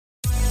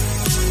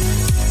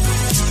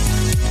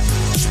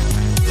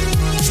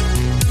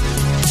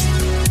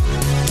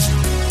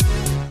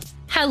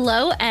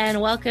Hello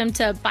and welcome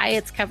to By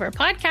Its Cover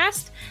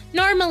podcast.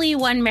 Normally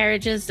one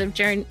marriage's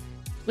journey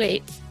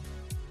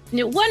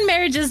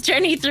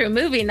through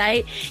movie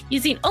night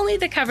using only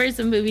the covers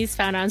of movies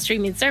found on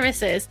streaming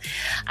services.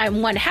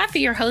 I'm one half of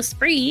your host,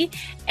 Bree,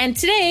 and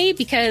today,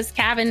 because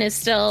Kevin is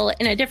still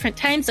in a different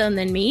time zone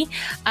than me,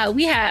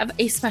 we have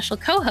a special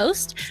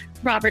co-host,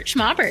 Robert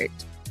Schmaubert.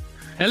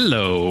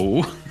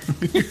 Hello.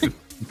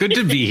 Good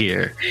to be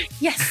here.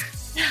 Yes.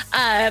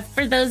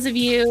 For those of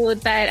you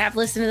that have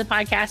listened to the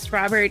podcast,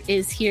 Robert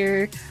is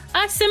here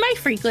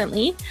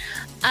semi-frequently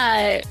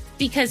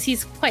because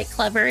he's quite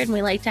clever and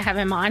we like to have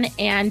him on.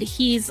 And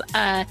he's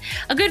a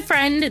good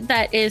friend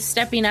that is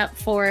stepping up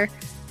for,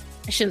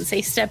 I shouldn't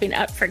say stepping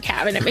up for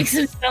Kevin. It makes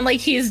it sound like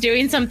he's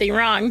doing something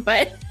wrong,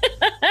 but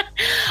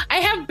I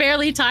have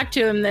barely talked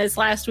to him this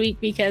last week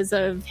because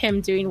of him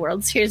doing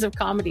World Series of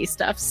Comedy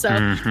stuff.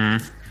 So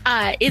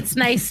it's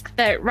nice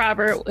that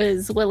Robert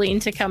was willing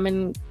to come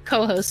and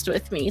co-host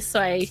with me,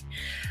 so I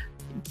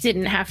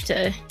didn't have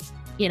to,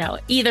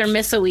 either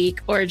miss a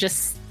week or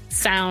just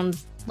sound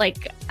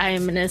like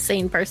I'm an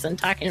insane person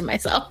talking to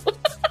myself.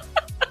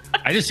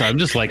 I'm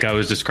just like I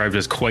was described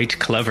as quite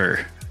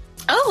clever.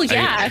 Oh,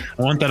 yeah.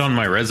 I want that on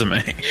my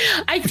resume.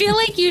 I feel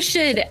like you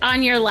should,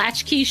 on your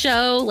Latchkey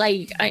show,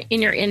 like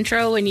in your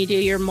intro, when you do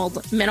your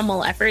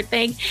minimal effort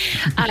thing,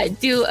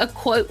 do a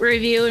quote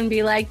review and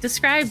be like,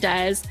 described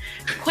as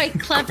quite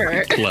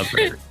clever. Quite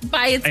clever.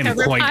 By Its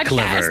Cover quite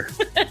podcast.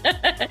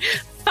 Clever.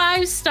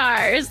 5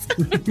 stars.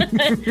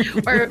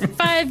 Or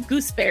 5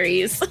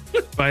 gooseberries.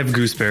 5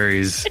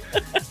 gooseberries.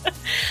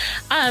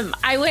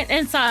 I went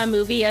and saw a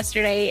movie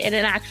yesterday in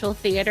an actual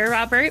theater,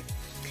 Robert.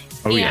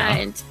 Oh,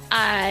 and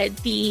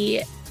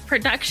the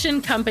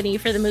production company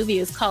for the movie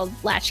is called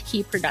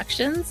Latchkey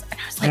Productions. And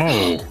I was like,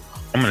 oh,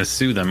 I'm going to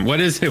sue them. What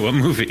is it? What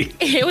movie?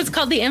 It was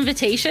called The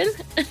Invitation.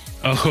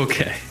 Oh,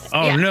 okay.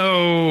 Oh, yeah.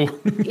 No.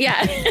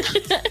 Yeah.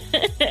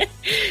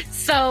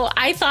 So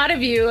I thought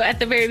of you at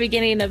the very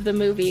beginning of the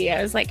movie.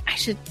 I was like,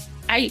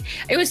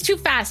 it was too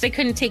fast. I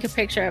couldn't take a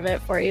picture of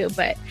it for you,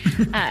 but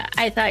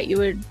I thought you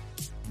would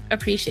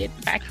appreciate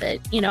the fact that,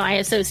 I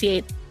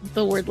associate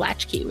the word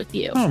latchkey with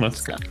you. Oh, that's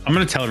good. I'm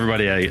going to tell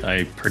everybody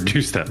I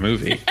produced that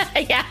movie.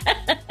 Yeah.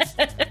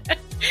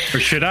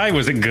 Or should I?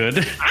 Was it good?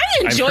 I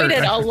enjoyed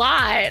it a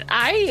lot.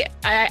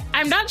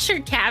 I'm not sure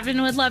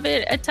Kevin would love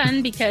it a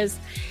ton because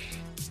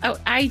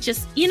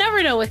you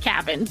never know with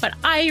Kevin, but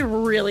I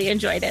really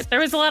enjoyed it. There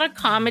was a lot of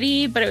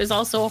comedy, but it was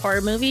also a horror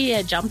movie.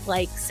 I jumped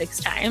like 6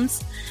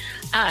 times.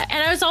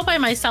 And I was all by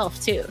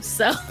myself too.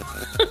 So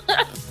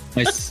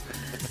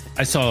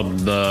I saw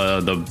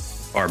the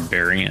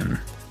Barbarian.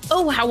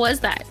 Oh, how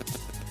was that?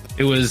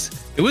 It was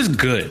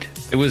good.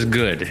 It was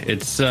good.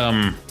 It's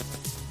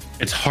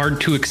hard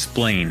to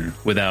explain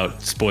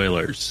without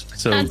spoilers.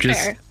 So That's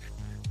fair.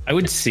 I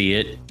would see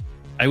it.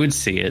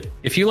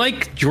 If you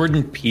like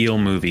Jordan Peele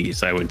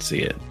movies, I would see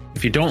it.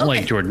 If you don't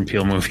like Jordan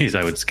Peele movies,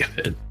 I would skip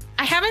it.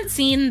 I haven't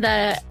seen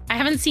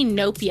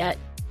Nope yet,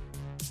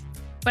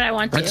 but I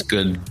want to. That's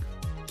good.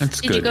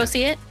 That's good. Did you go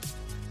see it?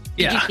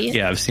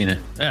 Yeah, I've seen it.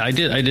 I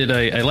did.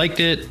 I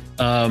liked it.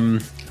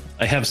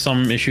 I have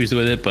some issues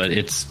with it, but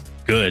it's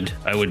good.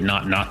 I would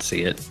not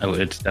see it.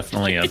 It's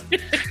definitely a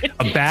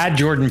bad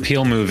Jordan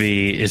Peele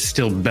movie is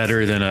still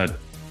better than a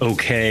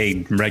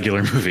okay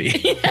regular movie.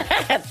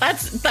 Yeah,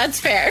 that's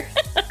fair.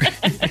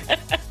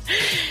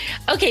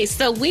 Okay,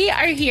 so we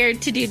are here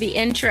to do the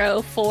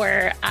intro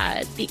for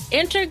the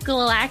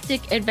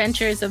Intergalactic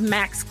Adventures of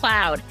Max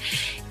Cloud.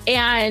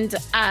 And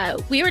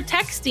we were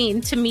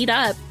texting to meet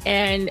up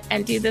and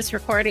do this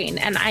recording,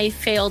 and I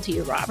failed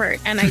you, Robert,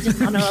 and I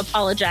just want to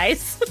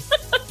apologize.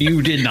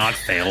 You did not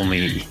fail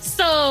me.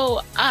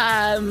 So,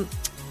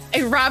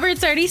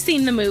 Robert's already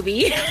seen the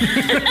movie.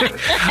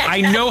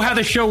 I know how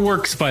the show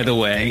works, by the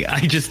way. I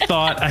just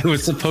thought I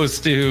was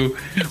supposed to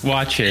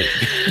watch it.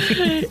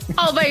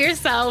 All by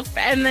yourself.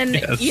 And then,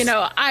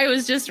 Yes. I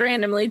was just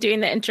randomly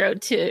doing the intro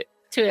to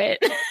it.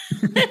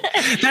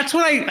 That's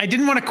what I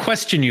didn't want to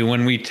question you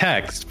when we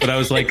text, but I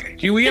was like,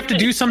 do we have to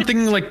do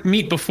something like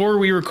meet before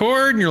we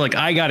record? And you're like,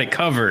 I got it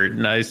covered.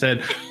 And I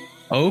said,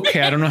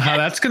 okay, I don't know how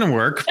that's going to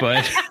work,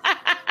 but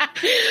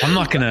I'm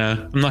not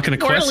gonna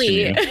question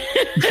you.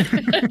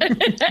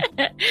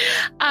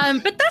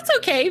 But that's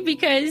okay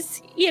because,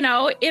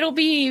 it'll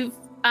be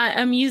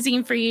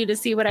amusing for you to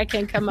see what I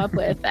can come up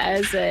with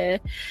as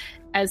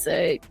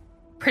a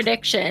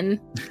prediction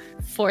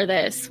for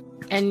this.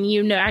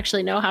 And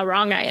actually know how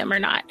wrong I am or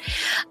not.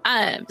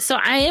 So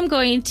I am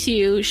going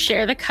to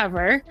share the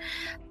cover.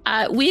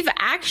 We've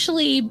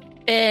actually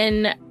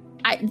been...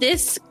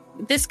 This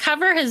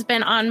cover has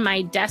been on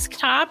my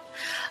desktop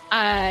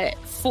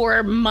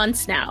for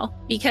months now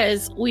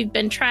because we've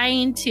been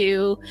trying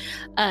to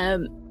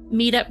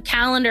meet up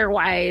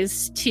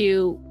calendar-wise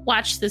to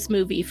watch this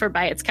movie for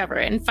By Its Cover.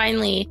 And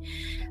finally,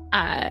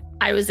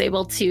 I was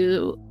able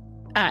to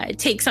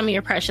take some of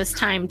your precious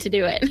time to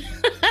do it.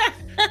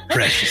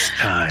 Precious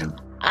time.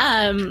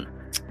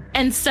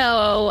 And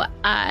so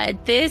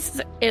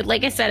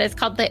like I said, it's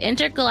called The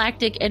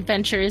Intergalactic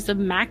Adventures of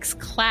Max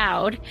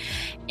Cloud.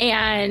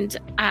 And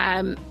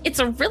it's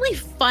a really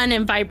fun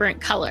and vibrant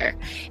color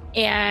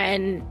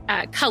and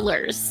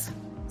colors.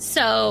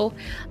 So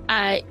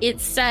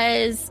it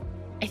says,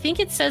 I think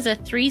it says a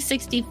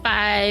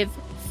 365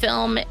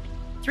 film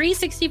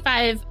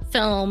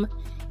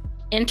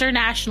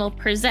International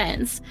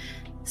presents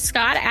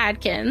Scott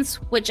Adkins,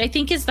 which I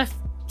think is the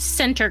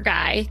center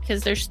guy,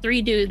 because there's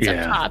 3 dudes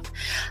up top.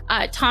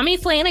 Tommy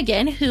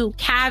Flanagan, who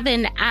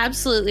Kevin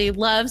absolutely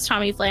loves.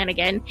 Tommy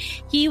Flanagan,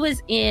 he was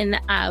in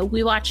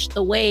We Watched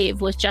the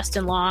Wave with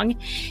Justin Long,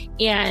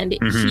 and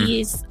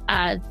he's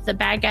the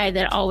bad guy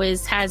that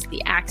always has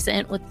the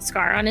accent with the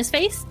scar on his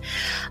face.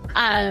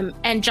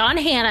 And John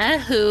Hannah,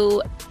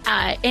 who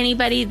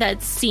anybody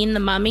that's seen The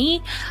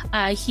Mummy,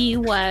 he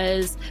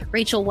was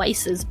Rachel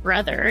Weisz's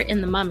brother in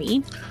The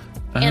Mummy.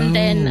 And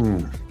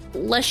then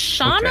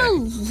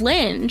Lashana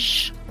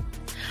Lynch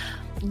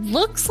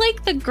looks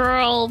like the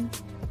girl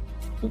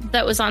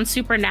that was on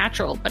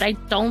Supernatural, but I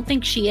don't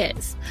think she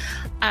is.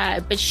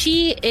 But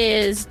she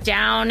is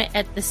down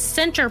at the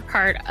center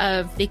part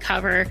of the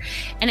cover,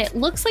 and it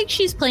looks like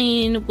she's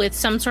playing with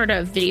some sort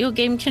of video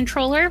game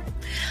controller.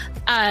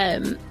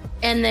 And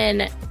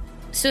then,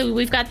 so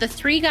we've got the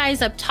 3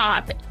 guys up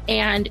top,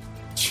 and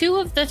 2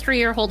 of the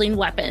 3 are holding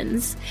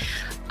weapons.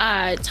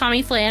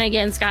 Tommy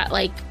Flanagan's got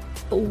like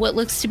what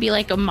looks to be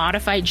like a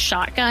modified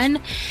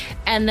shotgun,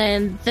 and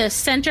then the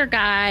center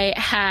guy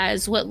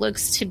has what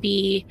looks to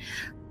be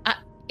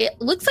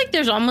it looks like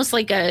there's almost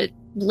like a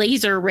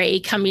laser ray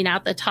coming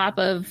out the top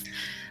of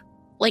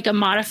like a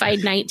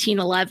modified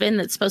 1911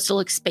 that's supposed to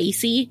look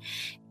spacey.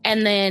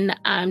 And then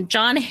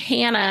John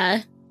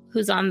Hannah,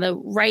 who's on the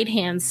right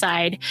hand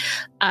side,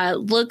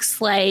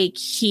 looks like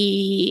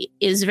he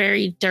is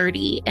very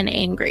dirty and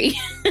angry.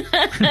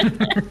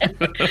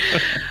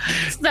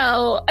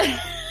 So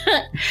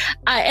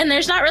and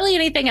there's not really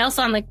anything else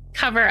on the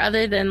cover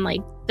other than like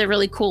the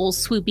really cool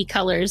swoopy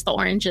colors, the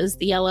oranges,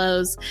 the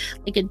yellows,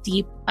 like a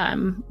deep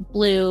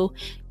blue.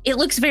 It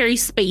looks very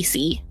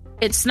spacey.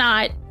 It's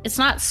not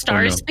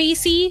star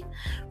spacey,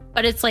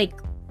 but it's like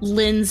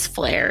lens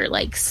flare,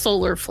 like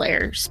solar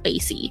flare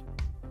spacey.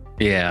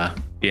 Yeah.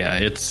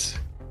 It's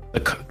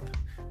the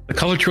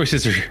color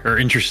choices are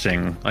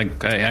interesting. Like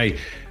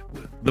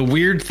the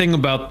weird thing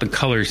about the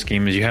color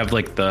scheme is you have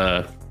like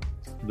the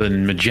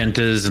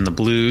magentas and the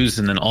blues,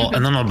 and then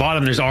and then on the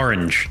bottom there's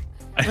orange.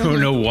 I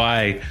don't know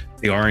why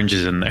the orange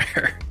is in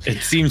there.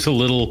 It seems a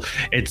little.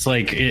 It's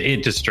like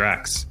it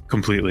distracts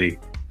completely.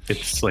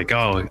 It's like,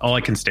 oh, all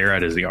I can stare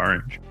at is the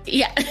orange.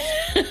 Yeah.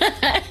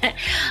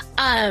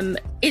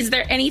 Is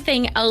there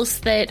anything else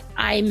that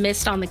I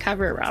missed on the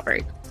cover,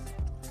 Robert?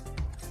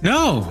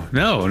 No,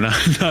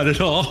 not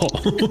at all.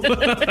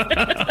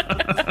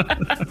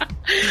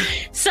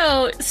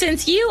 So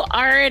since you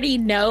already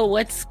know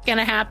what's going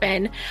to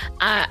happen,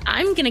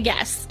 I'm going to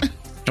guess.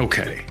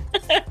 Okay.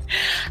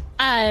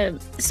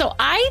 So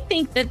I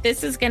think that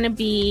this is going to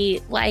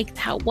be like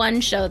that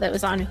one show that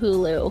was on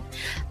Hulu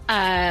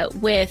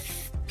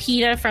with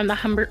PETA from the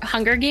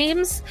Hunger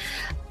Games.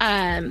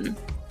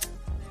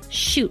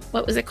 Shoot,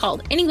 what was it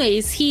called?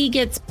 Anyways, he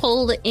gets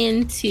pulled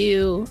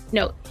into...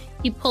 No,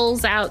 he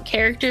pulls out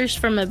characters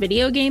from a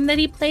video game that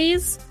he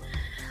plays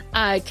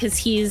because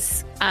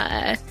he's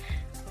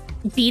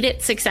beat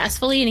it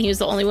successfully and he was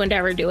the only one to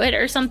ever do it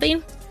or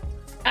something.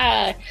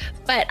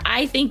 But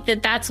I think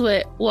that that's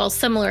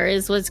similar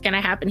is what's going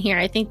to happen here.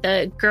 I think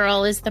the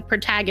girl is the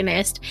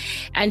protagonist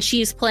and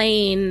she's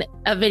playing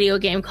a video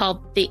game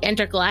called The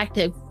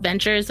Intergalactic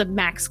Adventures of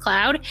Max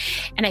Cloud.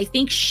 And I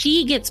think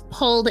she gets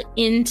pulled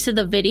into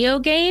the video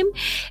game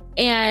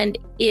and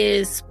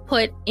is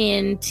put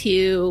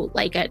into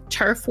like a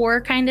turf war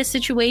kind of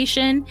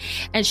situation.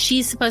 And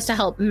she's supposed to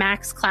help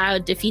Max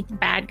Cloud defeat the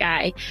bad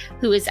guy,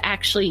 who is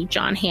actually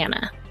John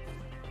Hannah.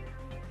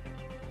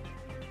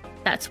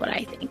 That's what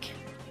I think.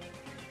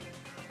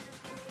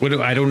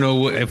 I don't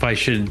know if I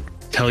should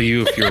tell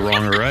you if you're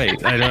wrong or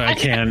right. I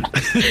can't.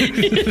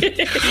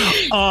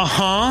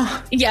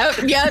 Yep.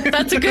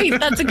 That's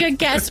a good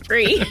guess,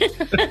 Bree.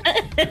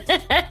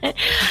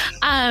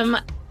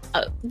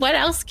 What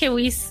else can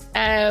we?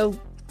 I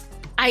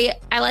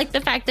like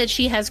the fact that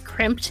she has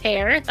crimped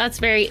hair. That's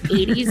very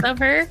 80s of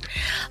her.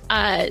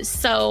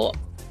 So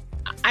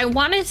I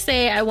want to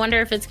say, I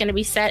wonder if it's going to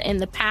be set in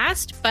the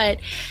past, but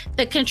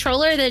the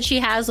controller that she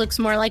has looks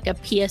more like a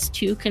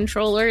PS2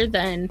 controller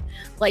than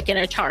like an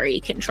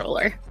Atari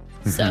controller.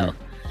 Mm-hmm. So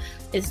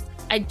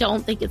I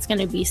don't think it's going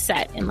to be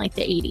set in like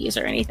the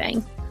 80s or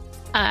anything.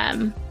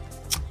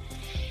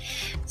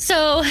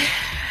 So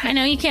I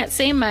know you can't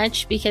say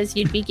much because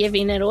you'd be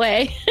giving it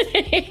away.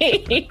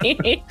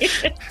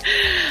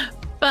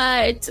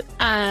 But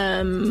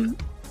I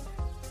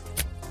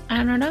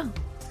don't know.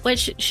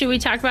 Should we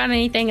talk about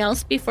anything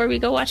else before we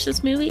go watch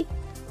this movie?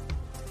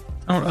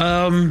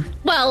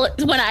 Well,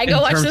 when I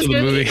go watch this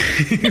movie.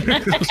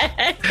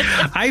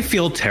 I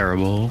feel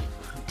terrible.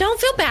 Don't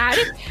feel bad.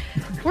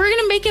 We're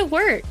gonna make it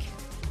work.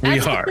 We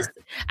are.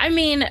 I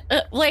mean,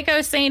 like I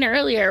was saying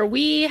earlier,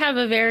 we have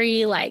a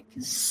very like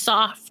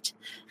soft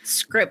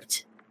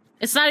script.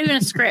 It's not even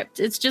a script.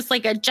 It's just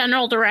like a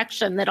general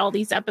direction that all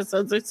these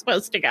episodes are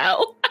supposed to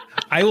go.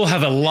 I will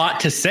have a lot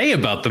to say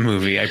about the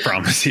movie, I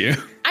promise you.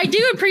 I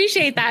do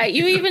appreciate that.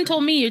 You even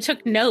told me you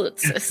took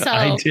notes. So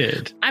I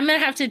did. I'm going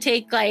to have to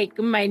take like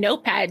my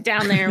notepad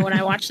down there when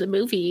I watch the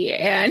movie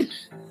and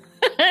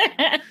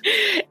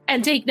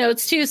and take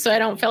notes too, so I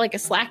don't feel like a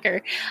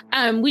slacker.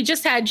 We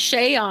just had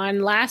Shay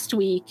on last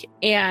week,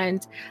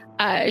 and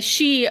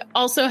she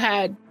also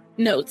had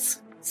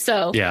notes.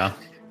 So yeah,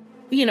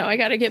 you know, I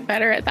got to get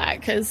better at that,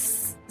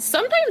 because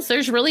sometimes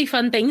there's really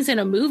fun things in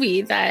a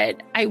movie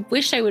that I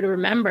wish I would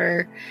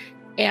remember.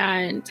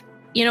 And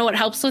you know what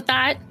helps with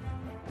that?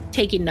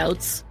 Taking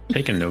notes.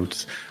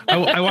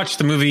 I watched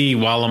the movie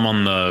while I'm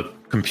on the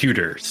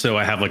computer, so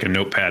I have like a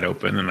notepad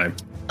open,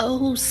 and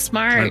Oh,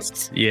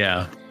 smart.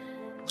 Yeah.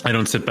 I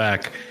don't sit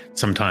back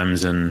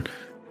sometimes and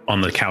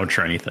on the couch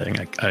or anything.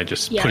 I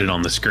just put it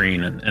on the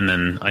screen, and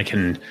then I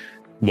can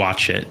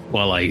watch it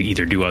while I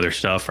either do other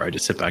stuff, or I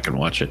just sit back and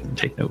watch it and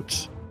take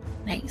notes.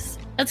 Nice.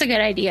 That's a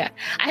good idea.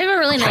 I have a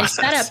really nice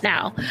setup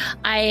now.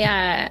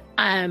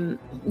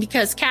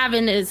 Because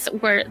Cavan is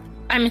where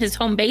I'm his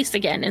home base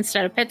again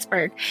instead of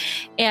Pittsburgh.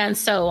 And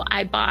so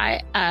I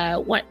bought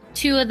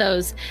two of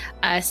those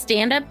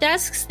stand-up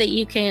desks that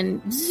you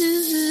can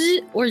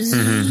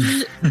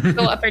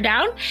go up or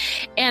down.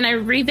 And I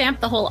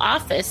revamped the whole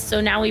office.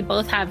 So now we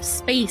both have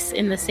space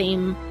in the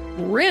same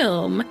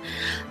room.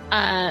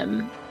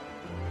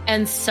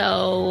 And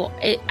so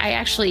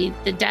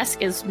the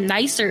desk is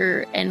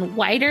nicer and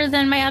wider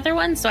than my other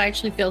one. So I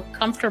actually feel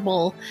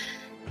comfortable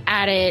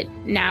at it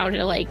now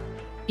to like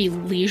be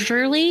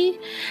leisurely,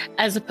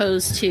 as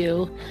opposed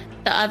to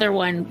the other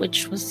one,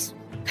 which was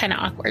kind of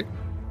awkward.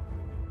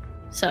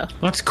 So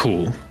that's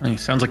cool. It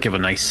sounds like you have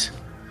a nice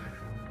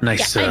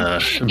it's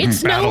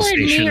battle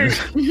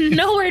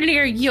nowhere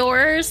near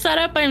your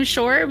setup, I'm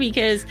sure,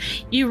 because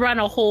you run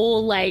a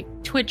whole like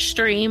Twitch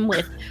stream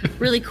with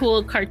really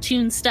cool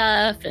cartoon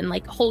stuff and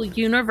like a whole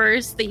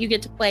universe that you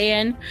get to play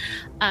in.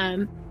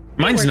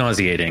 Mine's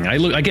nauseating.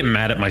 I get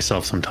mad at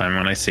myself sometime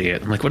when I see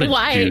it. I'm like, what a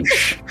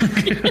douche.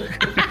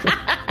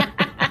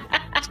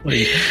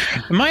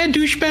 Am I a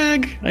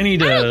douchebag? I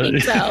don't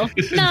think so.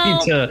 No.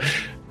 Need to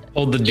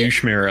hold the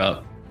douche mirror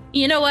up.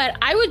 You know what?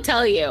 I would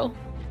tell you.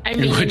 I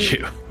mean, would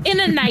you? In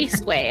a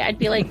nice way. I'd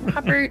be like,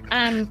 Robert,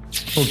 a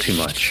little too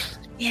much.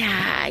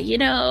 Yeah, you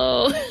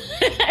know.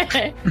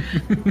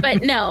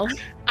 But no,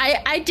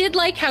 I did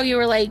like how you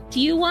were like,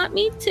 do you want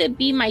me to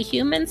be my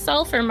human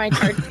self or my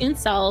cartoon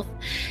self?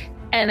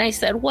 And I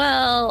said,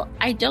 well,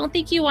 I don't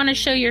think you want to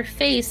show your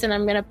face, and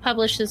I'm going to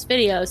publish this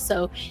video,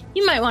 so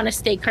you might want to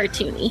stay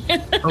cartoony.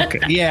 Okay,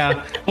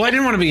 yeah. Well, I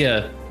didn't want to be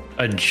a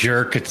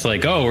jerk. It's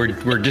like, oh,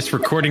 we're just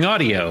recording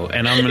audio,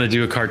 and I'm going to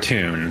do a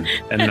cartoon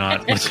and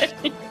not. I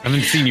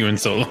haven't seen you in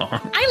so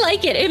long. I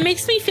like it. It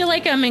makes me feel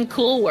like I'm in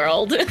Cool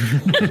World.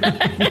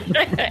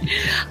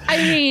 I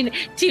mean,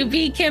 to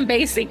be Kim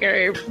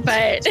Basinger, but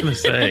I was going to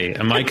say,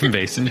 am I Kim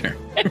Basinger?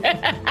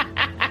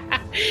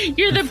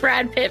 You're the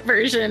Brad Pitt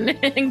version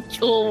in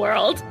Cool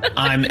World.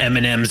 I'm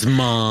Eminem's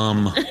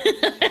mom.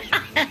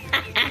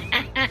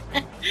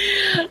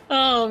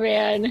 Oh,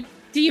 man.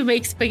 Do you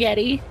make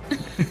spaghetti?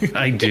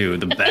 I do.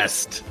 The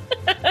best.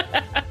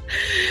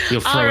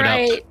 You'll throw it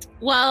up.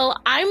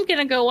 Well, I'm going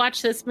to go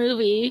watch this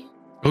movie.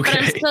 Okay.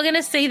 But I'm still going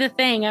to say the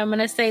thing. I'm going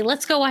to say,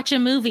 let's go watch a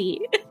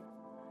movie.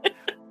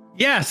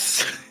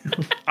 Yes.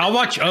 I'll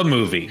watch a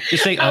movie.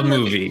 Just say a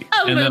movie.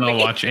 And then I'll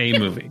watch a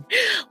movie.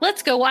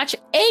 Let's go watch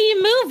a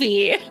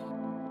movie.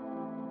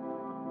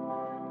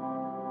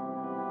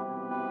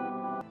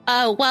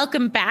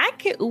 Welcome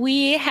back.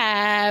 We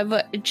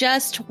have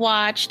just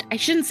watched, I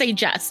shouldn't say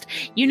just,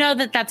 you know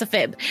that's a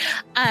fib.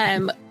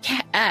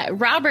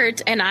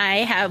 Robert and I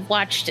have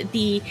watched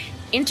the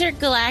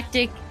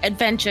Intergalactic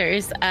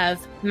Adventures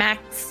of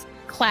Max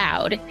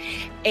Cloud,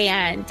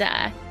 and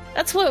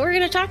that's what we're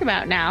going to talk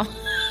about now.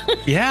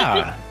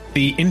 Yeah,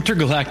 the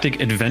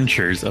Intergalactic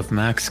Adventures of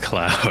Max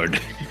Cloud.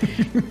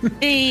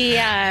 It's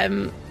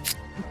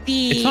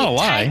not a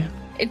lie.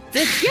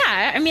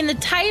 Yeah, I mean, the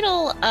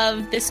title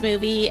of this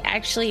movie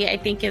actually, I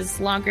think,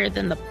 is longer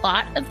than the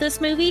plot of this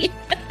movie.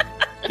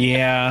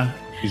 Yeah.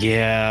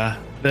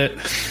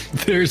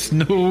 There's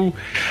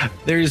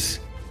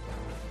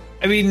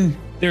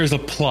a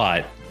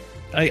plot.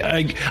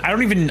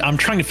 I'm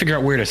trying to figure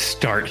out where to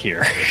start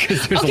here,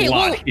 because there's a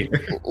lot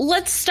here.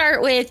 Let's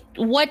start with,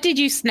 what did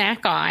you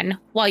snack on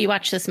while you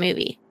watched this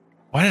movie?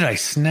 What did I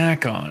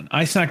snack on?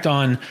 I snacked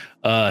on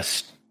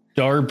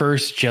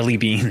Starburst jelly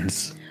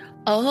beans.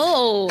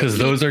 Oh, because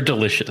those are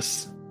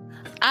delicious.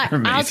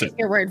 I'll take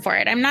your word for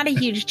it. I'm not a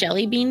huge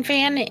jelly bean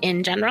fan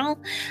in general.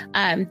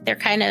 They're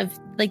kind of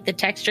like, the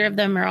texture of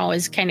them are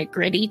always kind of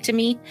gritty to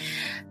me.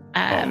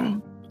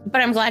 But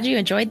I'm glad you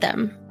enjoyed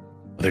them.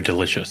 They're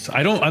delicious.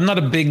 I'm not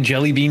a big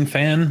jelly bean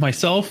fan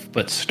myself,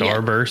 but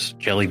Starburst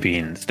jelly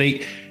beans.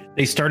 They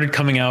started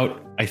coming out,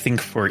 I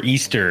think, for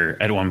Easter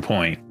at one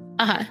point.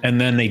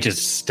 And then they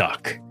just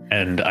stuck.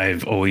 And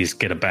I've always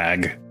get a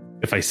bag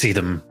if I see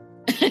them.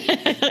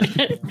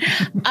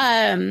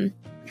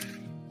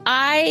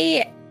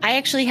 I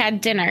actually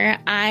had dinner.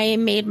 I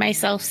made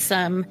myself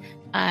some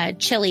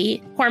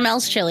chili,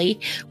 Hormel's chili,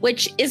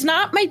 which is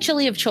not my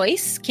chili of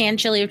choice, canned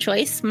chili of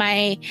choice.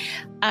 My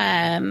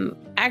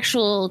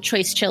actual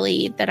choice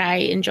chili that I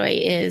enjoy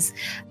is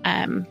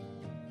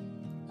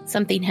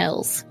something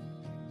Hills.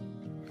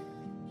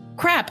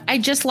 Crap, I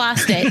just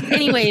lost it.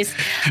 Anyways.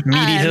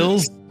 Meaty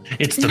Hills?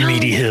 It's the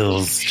Meaty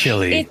Hills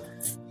chili.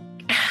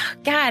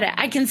 God,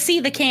 I can see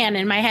the can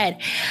in my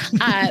head.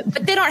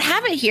 But they don't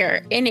have it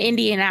here in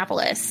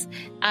Indianapolis.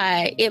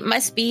 It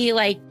must be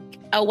like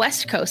a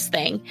West Coast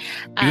thing.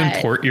 You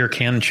import your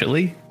canned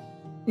chili?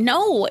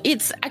 No,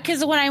 it's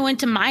because when I went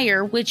to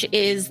Meijer,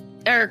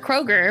 or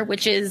Kroger,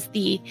 which is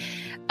the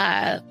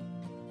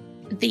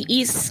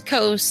East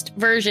Coast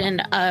version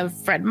of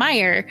Fred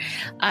Meyer,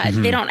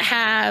 they don't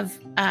have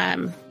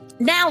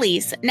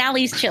Nally's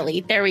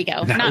chili. There we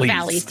go. Not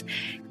Valley's.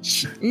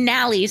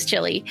 Nally's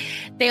chili.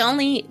 They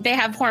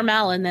have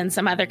Hormel and then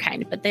some other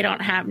kind, but they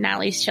don't have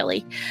Nally's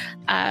chili,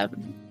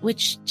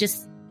 which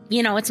just,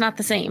 it's not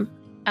the same.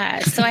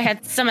 So I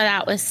had some of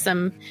that with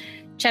some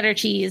cheddar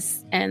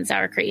cheese and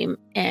sour cream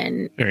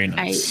and very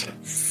nice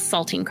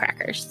saltine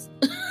crackers.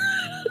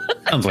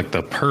 Sounds like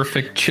the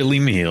perfect chili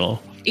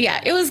meal.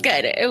 Yeah, it was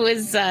good. It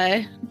was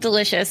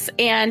delicious,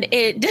 and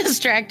it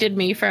distracted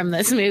me from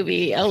this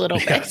movie a little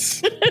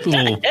bit.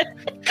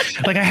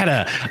 Like I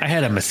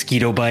had a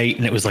mosquito bite,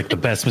 and it was like the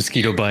best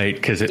mosquito bite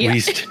because at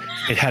least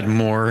it had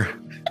more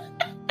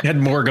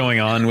going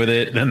on with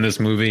it than this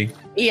movie.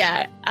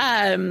 Yeah.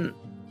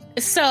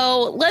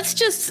 So let's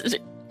just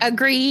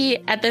agree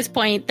at this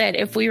point that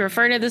if we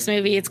refer to this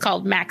movie, it's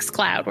called Max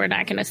Cloud. We're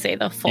not going to say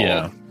the full.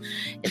 Yeah.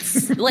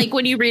 It's like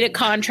when you read a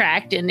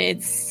contract and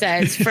it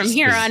says from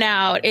here on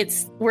out,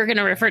 we're going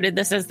to refer to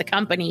this as the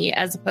company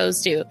as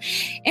opposed to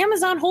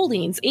Amazon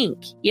Holdings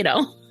Inc.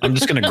 I'm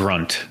just going to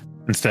grunt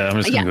instead.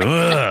 I'm just going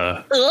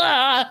to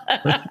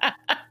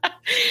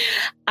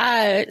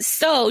go.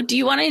 So do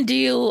you want to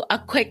do a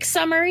quick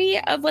summary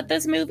of what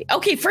this movie?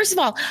 Okay, first of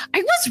all,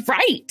 I was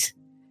right.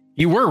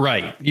 You were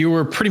right. You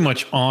were pretty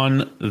much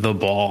on the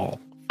ball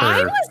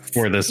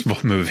for this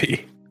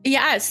movie.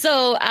 Yeah.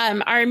 So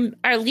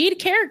our lead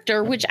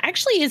character, which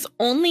actually is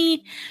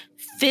only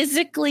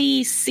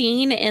physically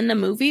seen in the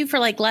movie for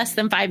like less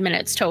than 5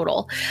 minutes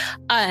total.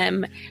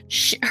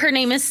 Her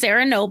name is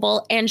Sarah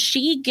Noble, and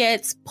she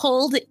gets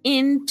pulled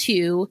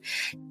into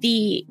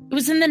it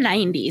was in the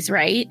 90s,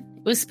 right?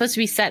 It was supposed to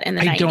be set in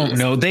the 90s. I don't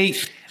know.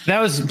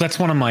 That's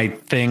one of my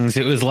things.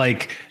 It was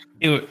like,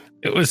 it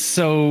was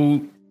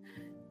so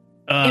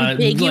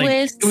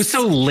ambiguous. It was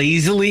so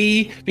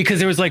lazily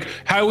because it was like,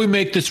 how do we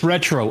make this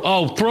retro?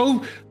 Oh,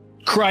 throw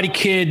Karate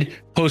Kid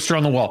poster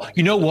on the wall.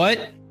 You know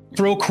what?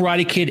 Throw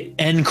Karate Kid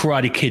and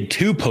Karate Kid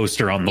 2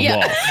 poster on the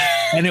wall.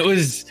 And it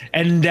was,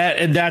 and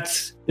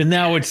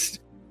now it's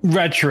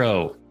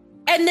retro.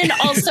 And then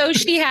also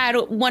she had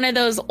one of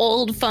those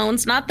old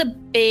phones, not the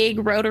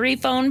big rotary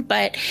phone,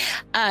 but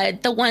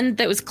the one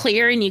that was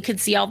clear and you could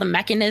see all the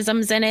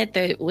mechanisms in it.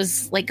 That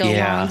was like a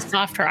long,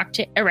 soft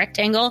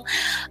rectangle.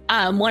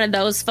 One of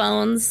those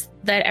phones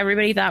that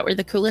everybody thought were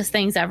the coolest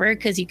things ever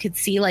because you could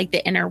see like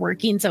the inner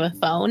workings of a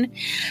phone.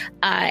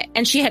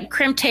 And she had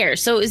crimped hair.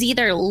 So it was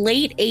either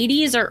late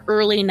 80s or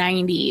early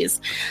 90s.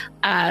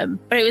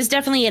 But it was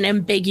definitely an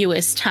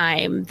ambiguous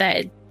time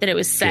that it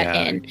was set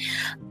in.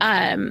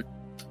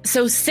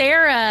 So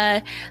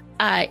Sarah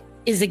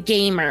is a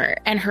gamer,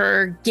 and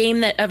her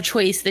game of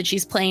choice that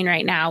she's playing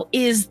right now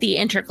is the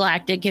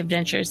Intergalactic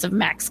Adventures of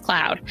Max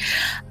Cloud.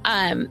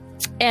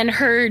 And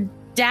her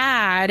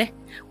dad,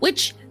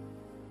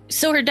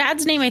 her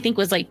dad's name I think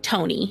was like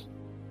Tony,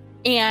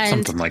 and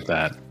something like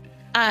that.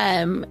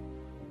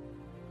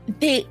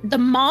 The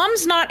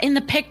mom's not in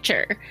the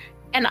picture,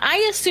 and I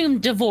assume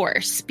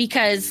divorce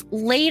because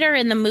later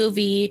in the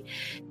movie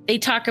they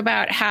talk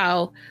about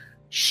how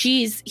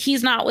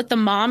he's not with the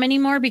mom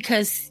anymore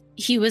because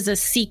he was a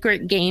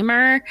secret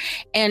gamer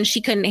and she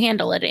couldn't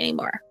handle it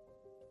anymore.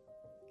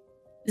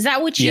 Is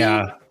that what you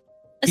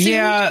assumed?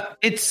 Yeah,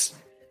 this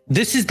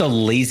is the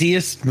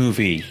laziest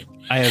movie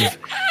I have.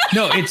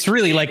 No, it's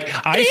really like,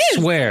 I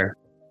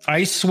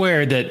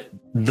swear that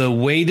the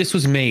way this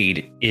was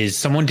made is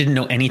someone didn't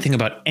know anything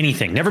about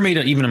anything, never made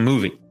even a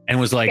movie, and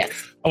was like,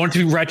 I want it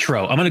to be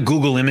retro. I'm going to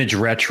Google image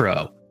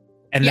retro.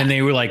 And then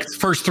they were like,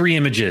 first 3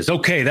 images.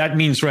 Okay, that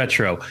means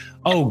retro.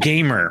 Oh,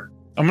 gamer.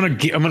 I'm gonna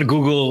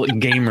Google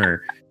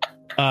gamer.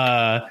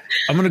 I'm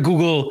gonna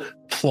Google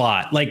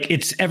plot. Like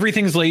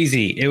everything's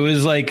lazy. It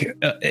was like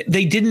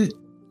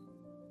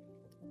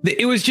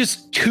it was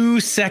just 2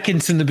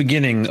 seconds in the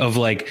beginning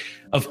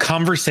of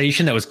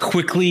conversation that was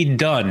quickly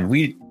done.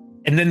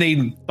 And then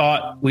they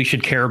thought we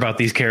should care about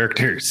these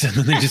characters, and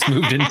then they just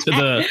moved into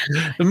the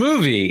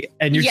movie.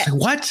 And you're just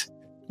like, what?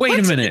 Wait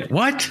a minute,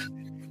 what?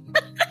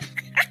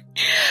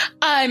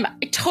 I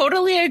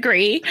totally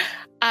agree.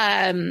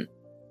 The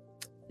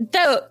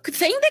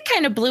thing that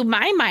kind of blew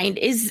my mind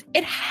is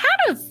it had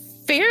a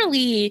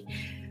fairly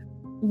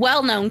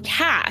well-known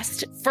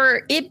cast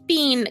for it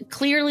being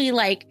clearly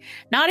like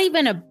not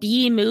even a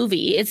B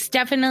movie. It's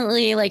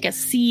definitely like a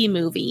C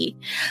movie.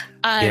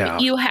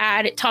 You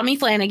had Tommy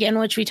Flanagan,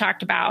 which we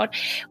talked about.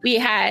 We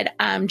had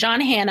John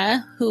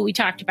Hannah, who we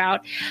talked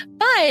about.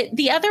 But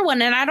the other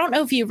one, and I don't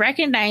know if you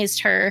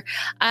recognized her,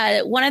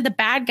 one of the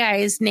bad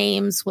guys'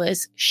 names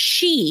was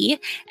She,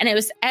 and it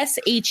was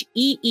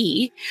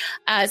Shee.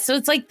 So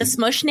it's like the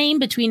smush name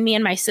between me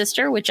and my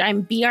sister, which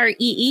I'm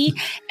Bree,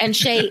 and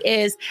Shay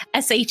is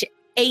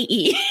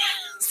Shae.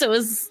 So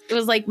it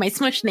was like my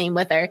smush name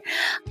with her.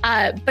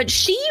 But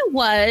she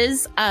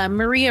was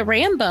Maria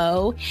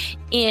Rambeau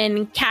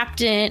in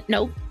Captain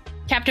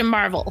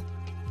Marvel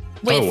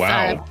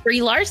with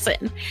Brie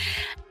Larson.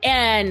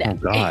 And oh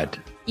God.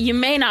 You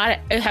may not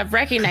have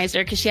recognized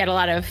her because she had a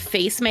lot of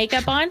face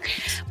makeup on.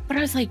 But I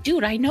was like,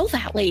 dude, I know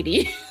that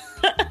lady.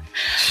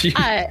 She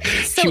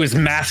was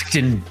masked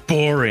and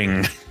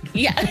boring.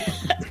 Yeah.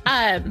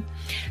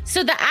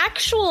 So the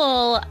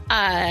actual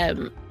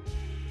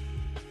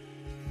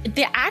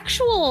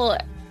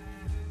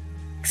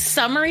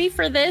summary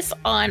for this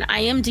on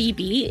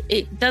IMDb,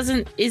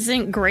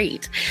 isn't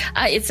great.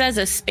 It says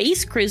a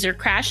space cruiser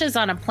crashes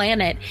on a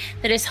planet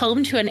that is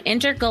home to an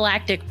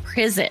intergalactic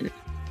prison.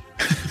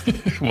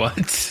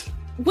 What?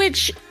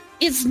 Which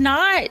is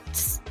not,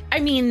 I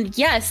mean,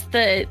 yes,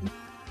 the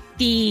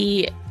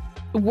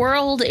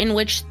world in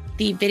which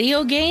the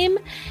video game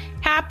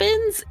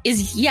happens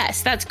is,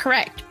 yes, that's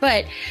correct.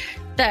 But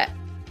the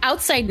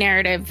outside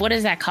narrative, what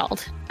is that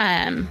called?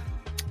 You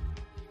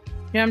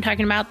know what I'm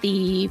talking about?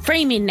 The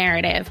framing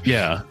narrative.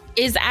 Yeah.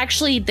 Is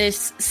actually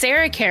this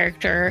Sarah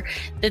character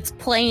that's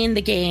playing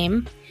the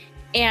game,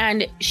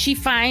 and she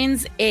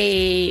finds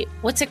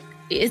it's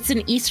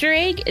an Easter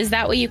egg. Is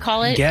that what you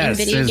call it? Yes.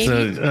 In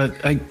video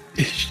gaming?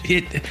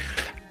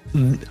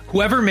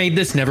 Whoever made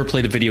this never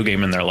played a video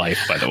game in their life,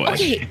 by the way.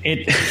 Okay.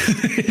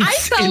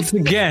 It's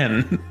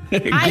again.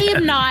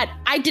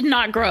 I did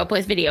not grow up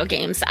with video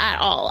games at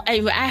all. I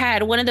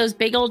had one of those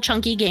big old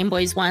chunky Game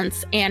Boys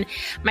once, and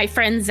my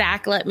friend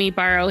Zach let me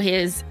borrow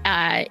his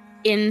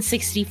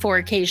N64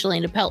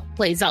 occasionally to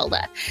play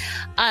Zelda.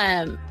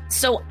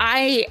 So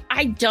I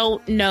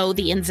don't know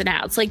the ins and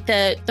outs. Like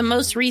the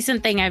most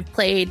recent thing I've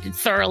played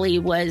thoroughly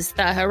was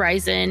the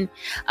Horizon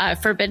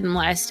Forbidden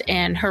West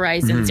and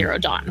Horizon Zero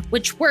Dawn,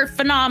 which were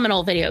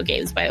phenomenal video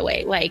games, by the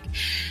way. Like,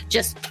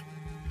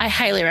 I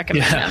highly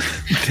recommend them.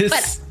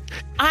 But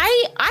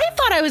I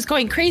thought I was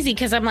going crazy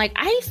because I'm like,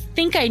 I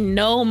think I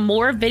know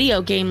more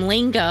video game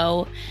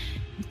lingo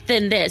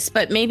than this,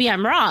 but maybe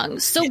I'm wrong.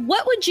 So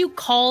what would you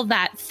call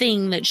that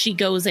thing that she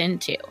goes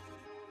into?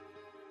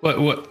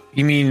 What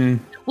you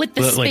mean? With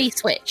the space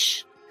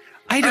switch.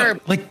 I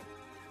don't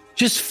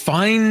just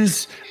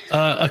finds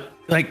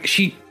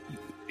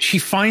she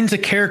finds a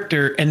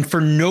character, and for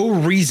no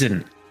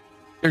reason,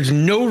 there's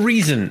no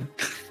reason.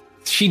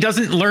 She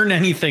doesn't learn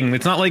anything.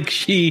 It's not like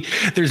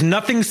there's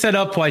nothing set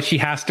up why she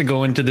has to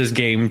go into this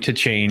game to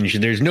change.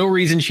 There's no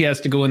reason she has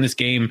to go in this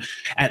game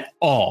at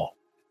all.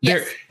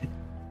 Yes.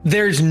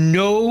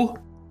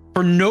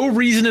 For no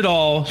reason at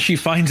all, she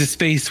finds a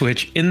space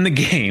switch in the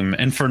game,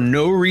 and for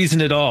no reason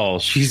at all,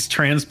 she's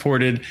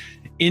transported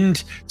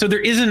so there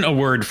isn't a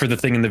word for the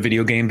thing in the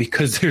video game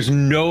because there's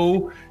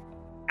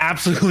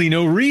absolutely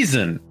no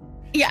reason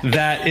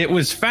that it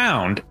was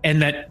found,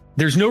 and that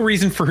there's no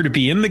reason for her to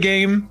be in the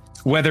game,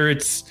 whether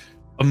it's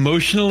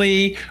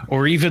emotionally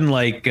or even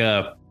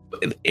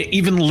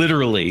even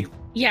literally.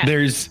 Yeah.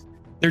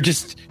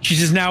 She's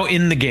just now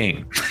in the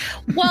game.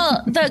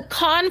 Well, the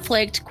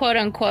conflict, quote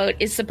unquote,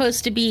 is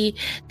supposed to be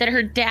that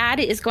her dad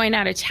is going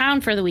out of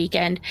town for the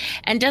weekend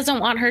and doesn't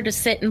want her to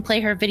sit and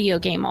play her video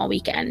game all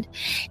weekend.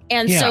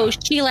 And so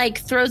she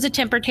throws a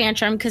temper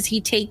tantrum because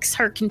he takes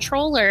her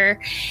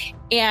controller.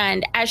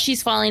 And as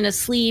she's falling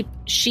asleep,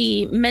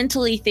 she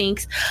mentally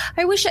thinks,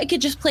 I wish I could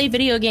just play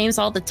video games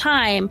all the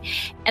time.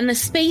 And the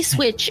space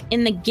switch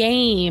in the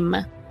game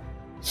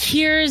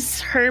hears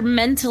her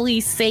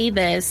mentally say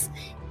this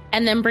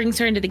and then brings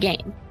her into the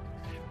game.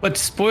 But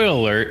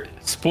spoiler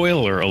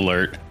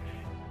alert,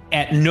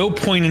 at no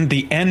point in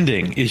the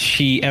ending is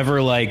she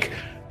ever like,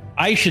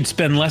 I should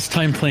spend less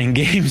time playing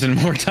games and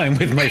more time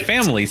with my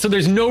family. So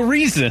there's no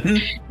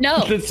reason.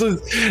 No.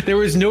 There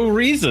was no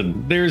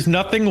reason. There's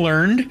nothing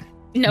learned.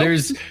 No.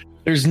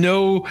 There's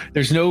no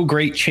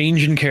great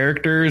change in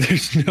character.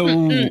 There's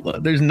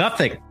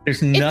nothing.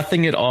 There's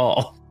nothing at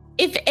all.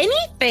 If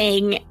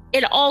anything,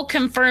 it all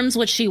confirms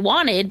what she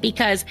wanted,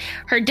 because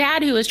her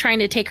dad, who was trying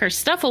to take her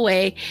stuff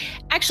away,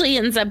 actually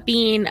ends up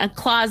being a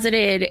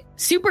closeted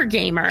super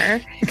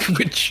gamer.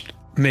 Which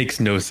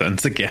makes no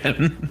sense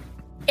again.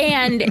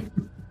 And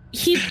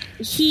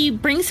he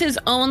brings his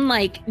own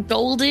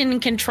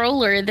golden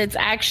controller that's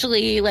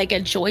actually like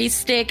a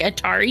joystick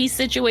Atari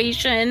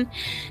situation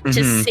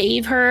to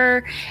save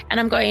her. And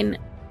I'm going,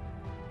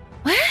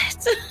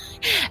 what?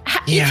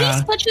 If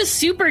he's such a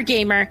super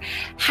gamer,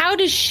 how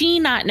does she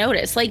not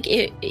notice?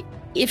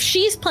 If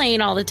she's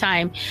playing all the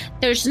time,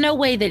 there's no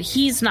way that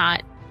he's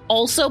not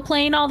also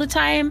playing all the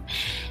time.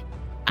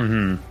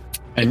 Mm-hmm.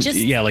 And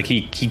like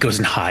he goes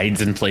and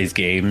hides and plays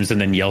games and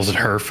then yells at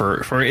her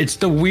for it's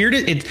the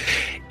weirdest.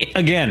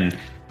 Again,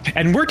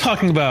 and we're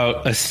talking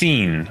about a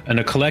scene and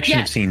a collection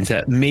of scenes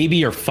that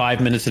maybe are 5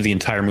 minutes of the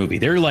entire movie.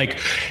 They're like,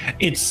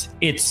 it's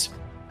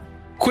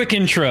quick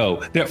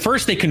intro. At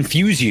first they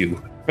confuse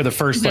you for the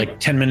first like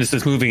 10 minutes of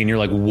this movie, and you're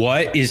like,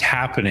 what is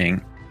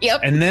happening?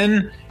 Yep. And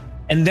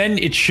then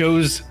it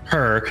shows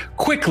her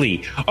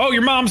quickly. Oh,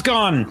 your mom's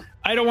gone.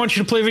 I don't want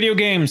you to play video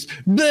games.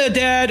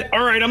 Dad.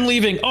 All right, I'm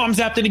leaving. Oh, I'm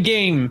zapped in a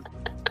game.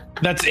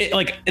 That's it.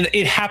 Like,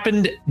 it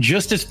happened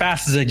just as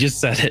fast as I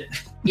just said it.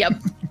 Yep.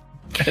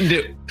 And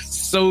it was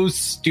so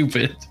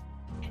stupid.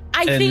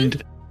 I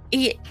think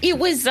it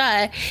was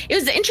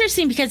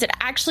interesting because it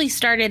actually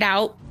started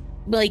out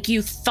like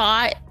you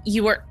thought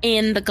you were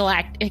in the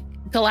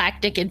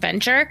galactic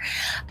adventure,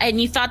 and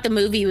you thought the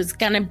movie was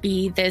going to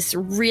be this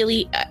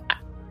really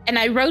and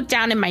I wrote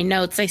down in my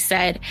notes, I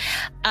said,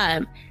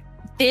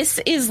 this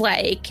is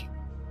like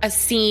a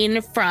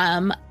scene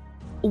from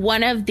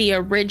one of the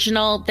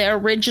original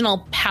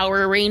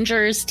Power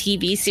Rangers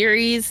TV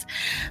series,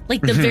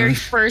 like the very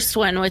first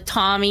one with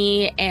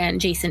Tommy and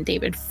Jason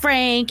David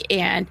Frank,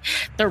 and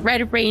the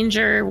Red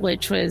Ranger,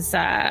 which was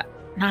not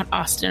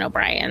Austin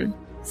O'Brien,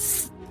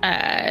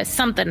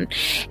 something,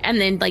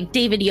 and then like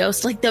David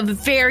Yost, like the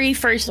very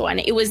first one.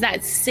 It was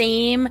that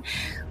same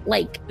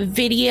like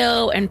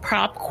video and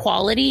prop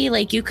quality.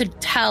 Like you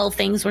could tell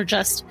things were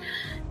just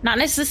not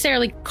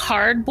necessarily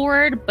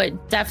cardboard,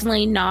 but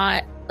definitely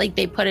not like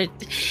they put it.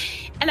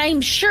 And I'm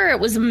sure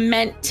it was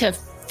meant to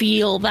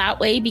feel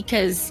that way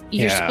because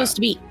you're supposed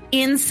to be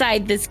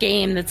inside this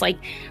game that's like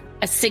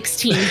a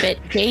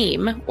 16-bit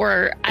game,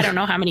 or I don't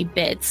know how many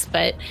bits,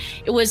 but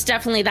it was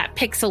definitely that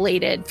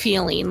pixelated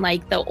feeling,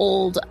 like the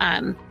old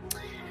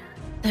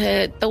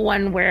the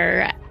one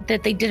where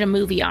that they did a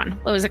movie on.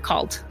 What was it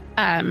called?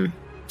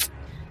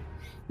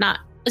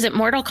 Was it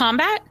Mortal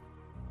Kombat?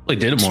 They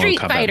did a Mortal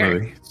Kombat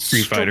movie.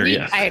 Street Fighter,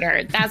 yeah. Street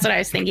Fighter. That's what I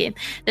was thinking.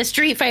 The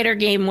Street Fighter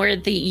game where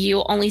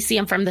you only see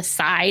them from the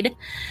side.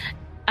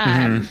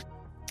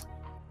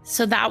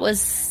 So that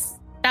was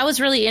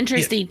really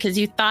interesting because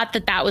you thought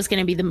that was going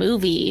to be the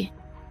movie.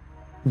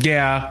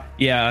 Yeah.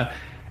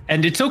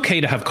 And it's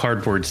okay to have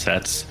cardboard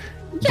sets,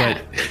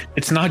 but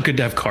it's not good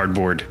to have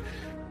cardboard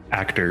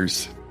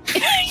actors.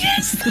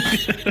 Yes.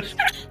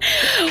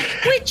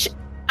 Which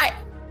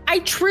I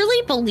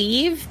truly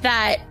believe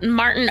that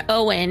Martin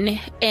Owen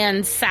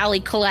and Sally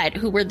Collette,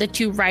 who were the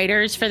two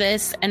writers for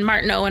this, and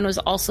Martin Owen was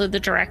also the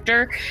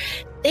director,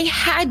 they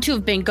had to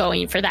have been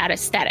going for that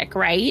aesthetic,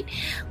 right?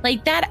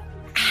 Like that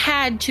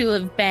had to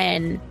have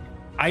been.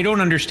 I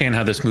don't understand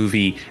how this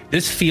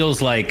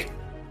feels like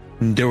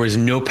there was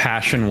no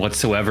passion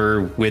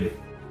whatsoever with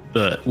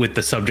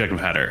the subject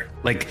matter.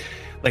 Like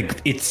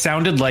it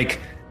sounded like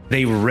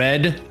they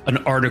read an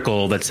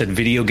article that said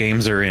video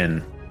games are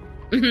in.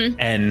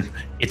 And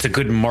it's a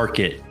good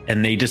market,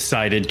 and they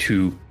decided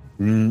to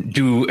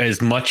do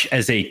as much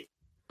as a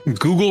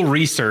Google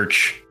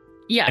research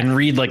and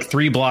read like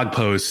 3 blog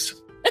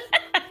posts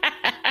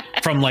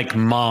from like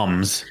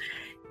moms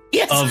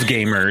of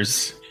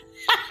gamers.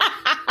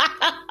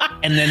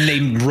 And then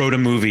they wrote a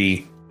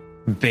movie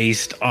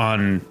based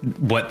on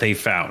what they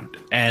found.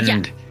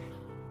 And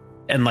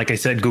like I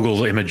said,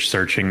 Google's image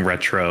searching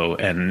retro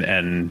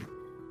and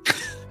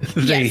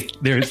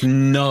there's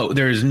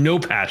no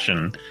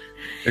passion.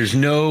 There's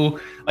no,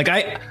 like,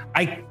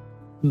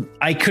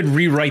 I could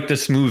rewrite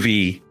this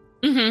movie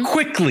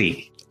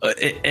quickly,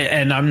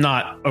 and I'm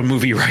not a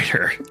movie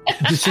writer.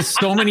 There's just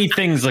so many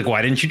things like,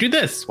 why didn't you do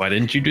this? Why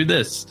didn't you do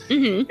this?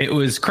 It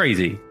was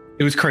crazy.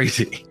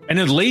 And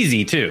it was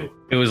lazy too.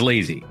 It was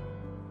lazy.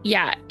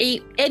 Yeah.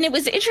 And it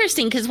was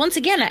interesting because once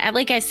again,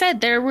 like I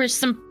said, there were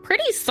some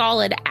pretty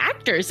solid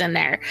actors in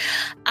there.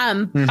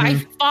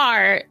 By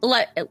far,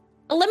 let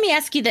me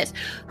ask you this.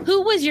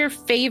 Who was your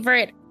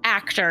favorite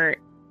actor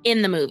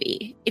in the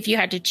movie, if you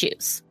had to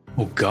choose?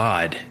 Oh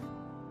God.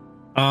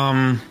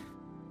 The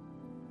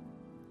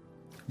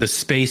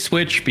Space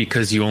Witch,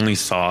 because you only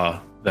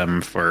saw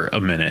them for a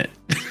minute.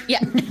 Yeah.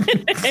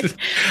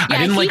 I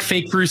didn't like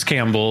fake Bruce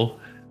Campbell.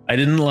 I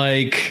didn't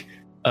like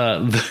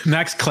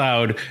Max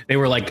Cloud. They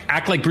were like,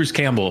 act like Bruce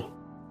Campbell.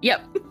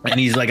 Yep. And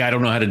he's like, I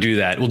don't know how to do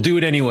that. We'll do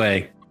it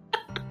anyway.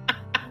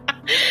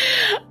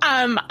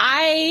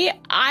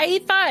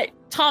 I thought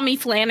Tommy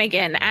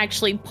Flanagan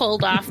actually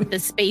pulled off the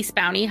Space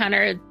Bounty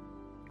Hunter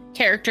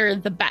character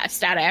the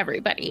best out of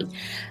everybody.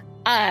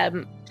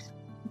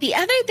 The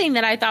other thing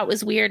that I thought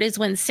was weird is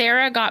when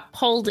Sarah got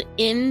pulled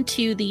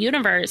into the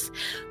universe,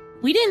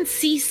 we didn't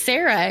see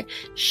Sarah.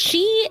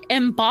 She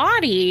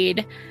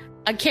embodied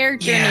a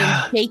character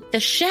named Jake the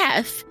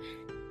Chef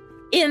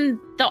in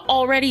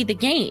the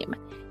game.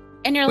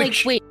 And you're like,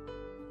 wait.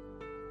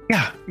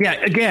 Yeah.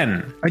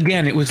 Again,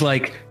 it was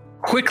like,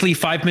 quickly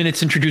 5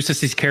 minutes introduce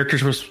us these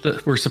characters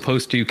we're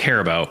supposed to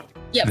care about.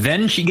 Yep.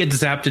 Then she gets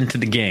zapped into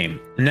the game.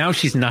 And now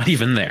she's not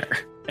even there.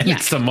 And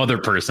it's some other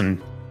person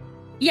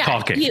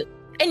talking.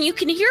 and you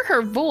can hear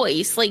her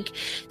voice. Like,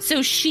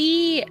 so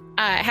she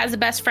has a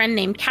best friend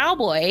named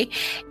Cowboy,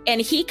 and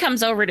he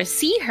comes over to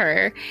see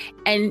her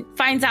and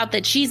finds out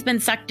that she's been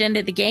sucked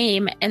into the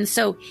game. And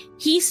so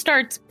he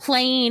starts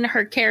playing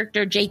her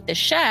character, Jake the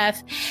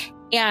chef,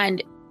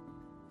 and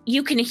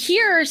you can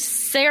hear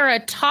Sarah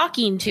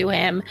talking to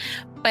him.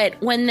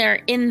 But when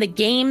they're in the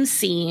game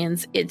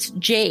scenes, it's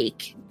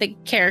Jake, the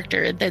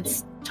character,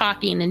 that's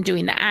talking and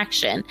doing the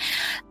action.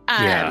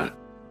 That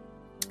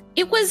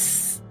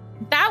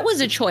was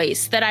a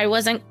choice that I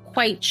wasn't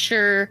quite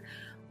sure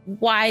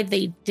why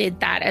they did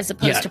that, as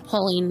opposed to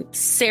pulling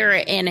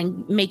Sarah in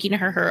and making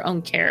her her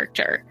own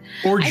character.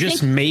 Or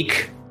just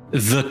make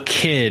the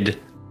kid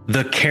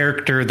the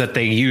character that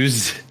they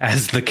use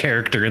as the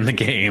character in the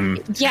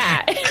game.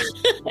 Yeah.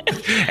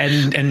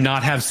 and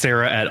not have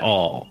Sarah at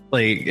all.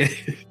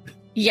 Like,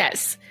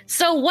 yes.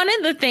 So one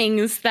of the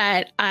things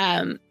that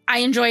I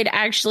enjoyed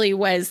actually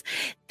was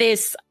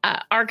this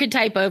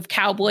archetype of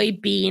Cowboy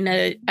being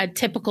a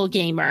typical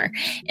gamer,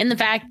 and the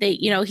fact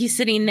that, you know, he's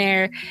sitting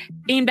there,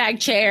 beanbag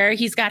chair,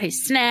 he's got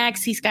his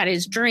snacks, he's got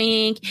his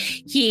drink,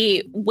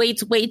 he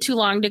waits way too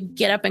long to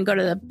get up and go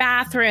to the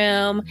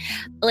bathroom.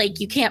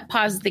 Like, you can't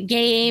pause the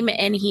game,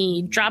 and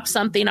he drops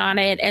something on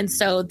it, and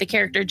so the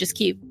character just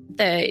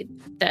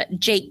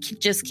Jake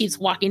just keeps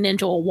walking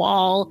into a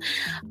wall.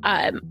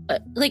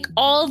 Like,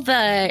 all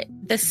the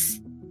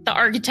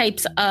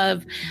archetypes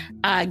of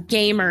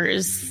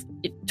gamers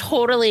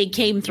totally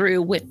came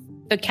through with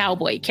the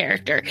Cowboy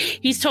character.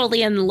 He's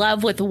totally in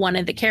love with one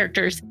of the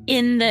characters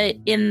in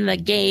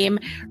the game,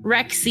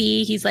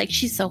 Rexy. He's like,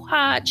 she's so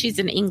hot, she's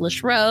an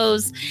English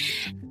rose.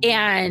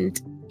 And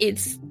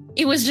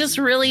it was just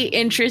really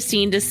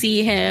interesting to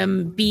see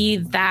him be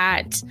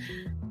that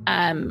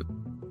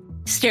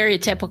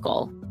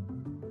stereotypical.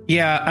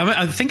 Yeah,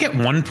 I think at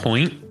one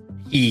point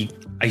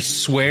I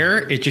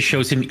swear it just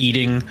shows him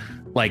eating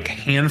like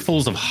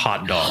handfuls of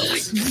hot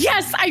dogs.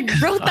 Yes, I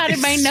wrote that in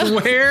my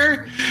notes.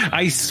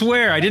 I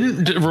swear I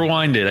didn't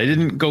rewind it. I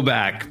didn't go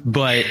back,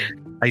 but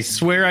I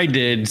swear I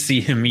did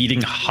see him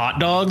eating hot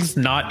dogs,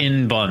 not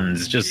in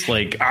buns, just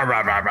like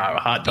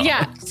hot dogs.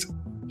 Yeah.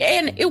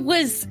 And it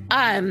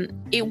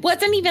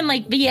wasn't even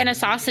like Vienna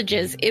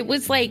sausages. It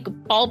was like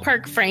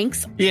Ballpark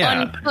Franks,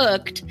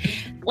 uncooked,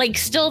 like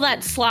still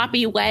that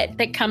sloppy wet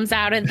that comes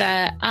out of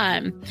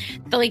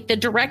the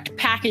direct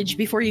package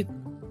before you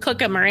cook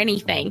them or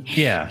anything.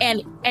 Yeah.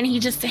 And he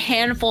just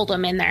handfulled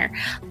them in there.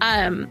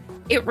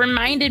 It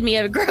reminded me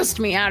of, it grossed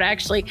me out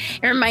actually.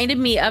 It reminded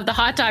me of the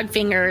hot dog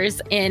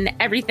fingers in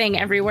Everything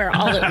Everywhere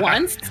All at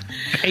Once.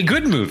 A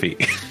good movie.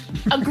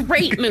 A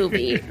great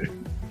movie.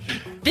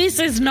 This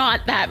is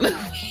not that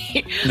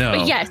movie. No.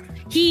 But yes,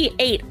 he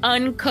ate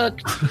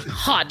uncooked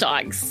hot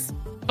dogs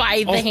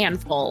by the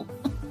handful.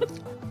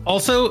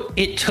 Also,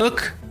 it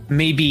took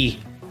maybe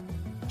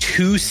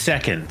 2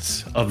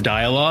 seconds of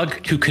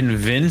dialogue to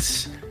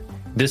convince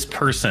this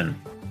person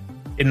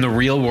in the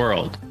real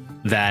world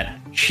that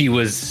she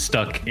was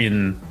stuck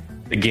in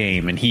the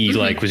game, and he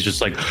was just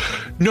like,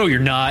 no, you're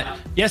not.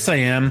 Yes, I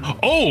am.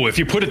 Oh, if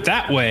you put it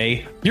that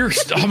way,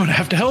 I'm gonna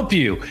have to help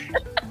you.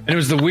 And it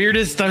was the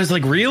weirdest. I was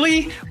like,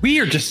 really?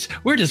 We're just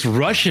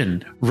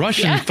rushing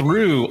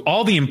through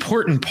all the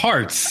important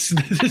parts.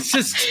 It's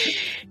just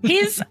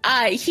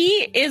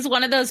he is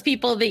one of those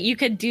people that you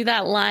could do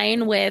that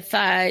line with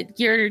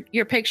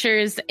your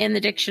pictures in the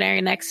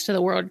dictionary next to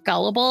the word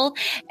gullible,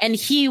 and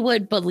he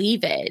would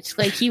believe it.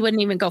 Like, he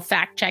wouldn't even go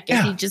fact check it.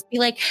 Yeah. He'd just be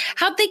like,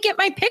 how'd they get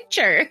my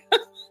picture?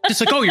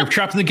 Just like, oh, you're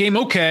trapped in the game.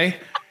 Okay,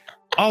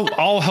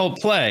 I'll help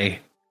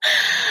play.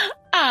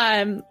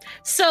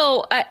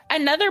 So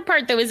another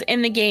part that was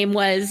in the game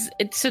was,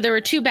 so there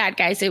were two bad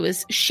guys. It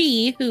was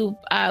She, who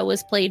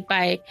was played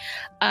by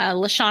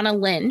Lashana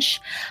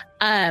Lynch.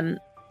 And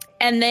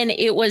then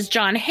it was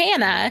John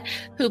Hannah,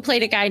 who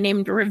played a guy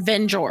named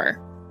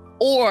Revenger,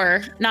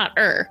 or not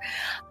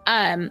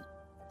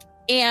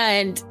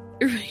And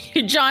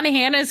John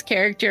Hannah's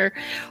character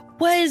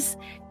was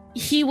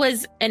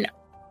an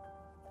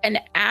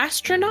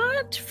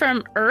astronaut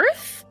from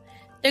Earth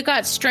that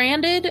got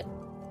stranded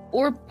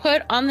or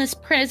put on this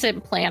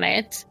prison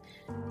planet.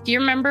 Do you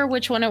remember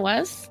which one it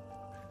was?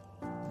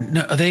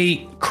 No,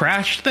 they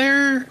crashed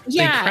there?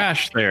 Yeah. They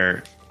crashed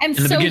there and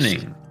in the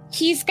beginning.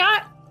 He's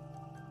got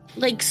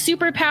like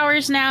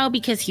superpowers now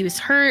because he was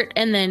hurt,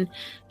 and then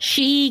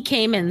She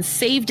came and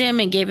saved him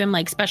and gave him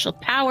like special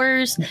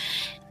powers.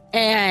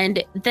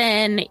 And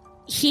then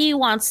he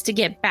wants to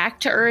get back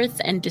to Earth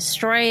and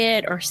destroy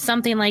it or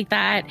something like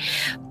that.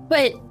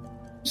 But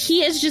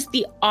he is just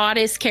the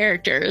oddest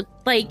character.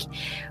 Like,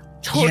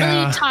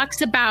 totally talks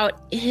about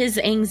his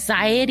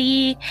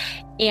anxiety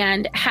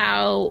and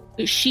how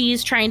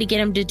she's trying to get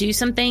him to do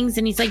some things,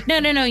 and he's like,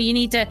 no, you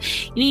need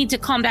to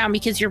calm down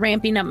because you're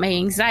ramping up my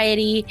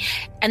anxiety.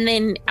 And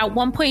then at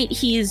one point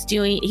he's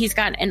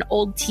got an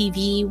old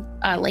TV,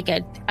 like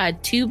a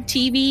tube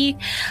TV,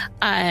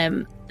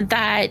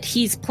 that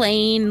he's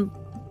playing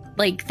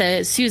like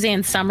the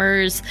Suzanne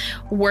Summers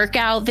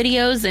workout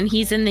videos, and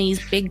he's in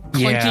these big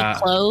clunky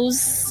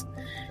clothes.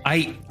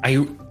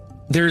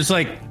 There's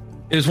like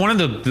It was one of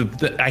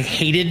the I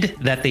hated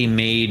that they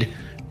made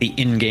the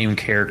in-game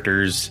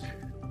characters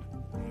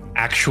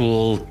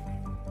actual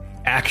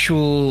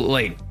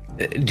like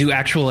do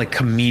actual like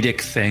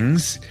comedic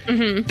things.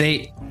 Mm-hmm.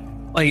 They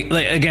like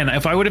again,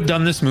 if I would have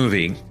done this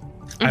movie,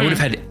 mm-hmm. I would have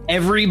had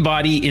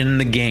everybody in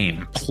the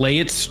game play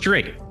it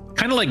straight,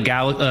 kind of like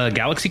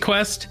Galaxy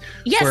Quest,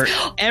 yes, where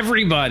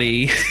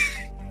everybody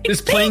is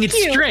playing it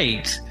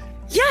straight.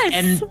 Yes,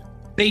 and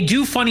they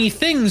do funny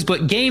things,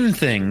 but game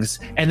things,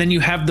 and then you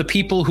have the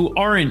people who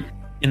aren't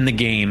in the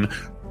game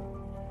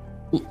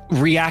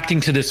reacting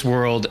to this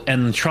world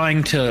and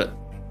trying to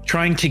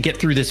get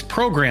through this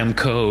program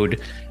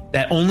code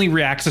that only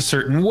reacts a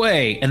certain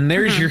way. And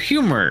there's your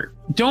humor.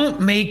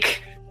 Don't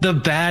make the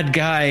bad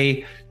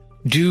guy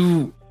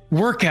do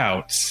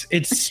workouts.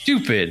 It's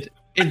stupid.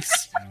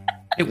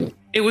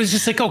 It was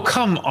just like, oh,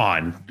 come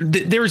on.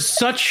 There's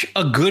such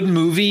a good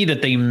movie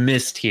that they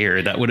missed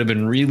here that would have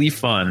been really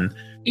fun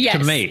to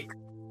make.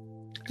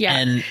 Yeah.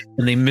 And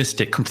they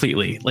missed it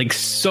completely, like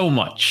so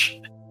much.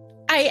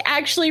 I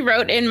actually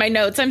wrote in my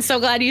notes, I'm so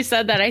glad you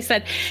said that. I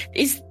said,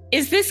 is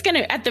this going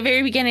to, at the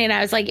very beginning,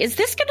 I was like, is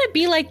this going to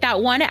be like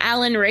that one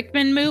Alan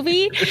Rickman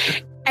movie?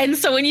 And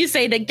so when you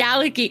say the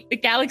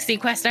Galaxy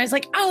Quest, I was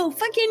like, oh,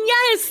 fucking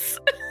yes.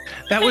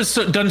 That was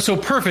done so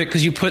perfect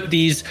because you put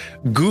these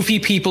goofy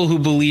people who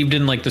believed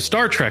in like the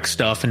Star Trek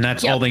stuff and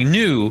that's all they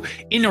knew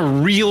in a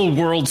real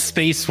world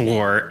space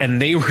war.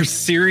 And they were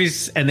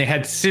serious and they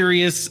had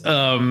serious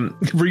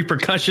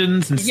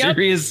repercussions and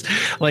serious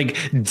like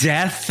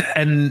death,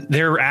 and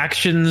their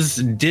actions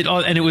did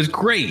all. And it was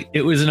great.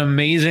 It was an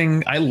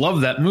amazing. I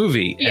love that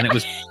movie. Yeah.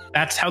 And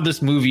that's how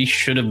this movie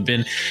should have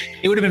been.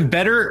 It would have been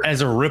better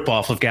as a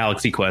ripoff of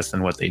Galaxy Quest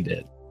than what they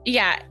did.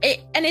 Yeah.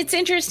 And it's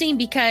interesting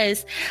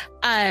because,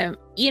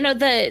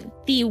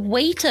 the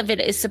weight of it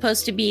is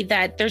supposed to be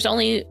that there's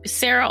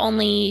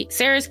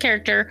Sarah's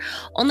character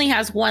only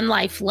has one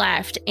life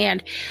left.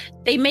 And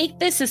they make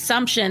this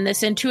assumption,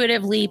 this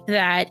intuitive leap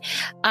that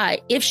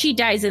if she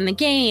dies in the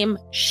game,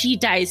 she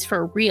dies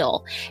for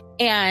real.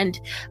 And,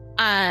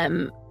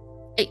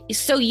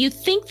 so you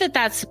think that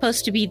that's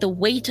supposed to be the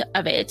weight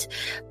of it,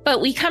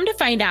 but we come to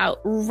find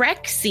out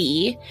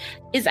Rexy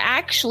is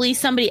actually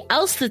somebody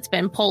else that's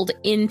been pulled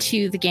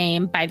into the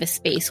game by the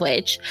Space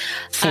Witch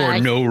for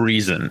no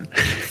reason.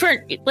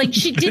 For like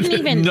she didn't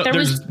even there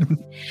was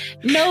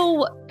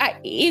no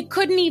it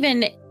couldn't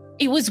even.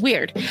 It was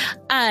weird,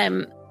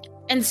 and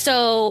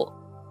so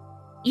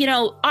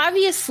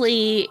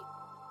obviously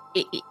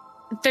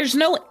there's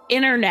no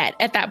internet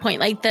at that point.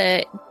 Like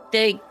the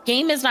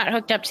game is not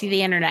hooked up to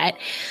the internet.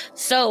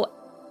 So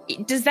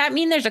does that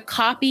mean there's a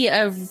copy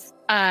of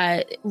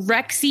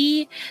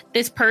Rexy,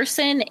 this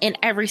person, in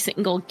every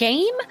single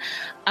game?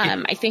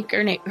 I think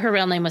her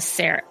real name was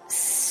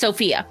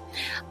Sophia.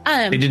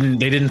 They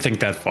didn't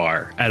think that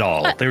far at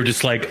all. They were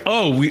just like,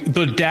 oh,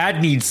 the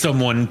dad needs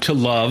someone to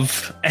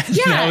love. And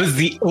that was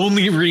the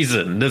only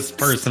reason this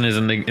person is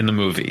in the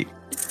movie.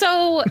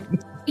 So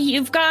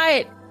you've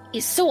got...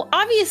 So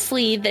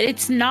obviously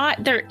that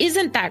there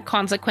isn't that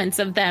consequence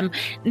of them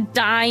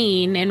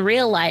dying in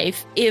real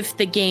life if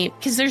the game,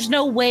 because there's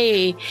no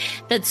way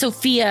that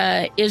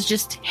Sophia is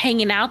just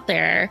hanging out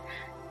there,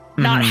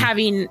 not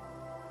having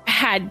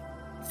had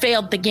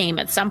failed the game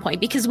at some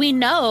point, because we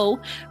know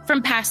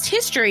from past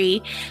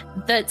history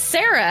that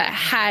Sarah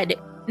had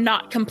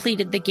not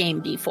completed the game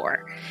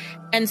before.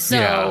 And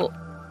so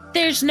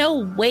there's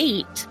no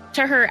weight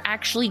to her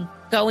actually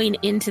going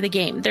into the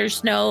game.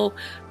 There's no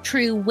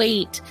true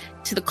weight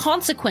to the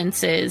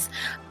consequences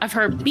of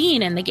her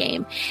being in the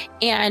game.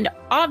 And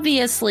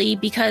obviously,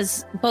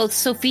 because both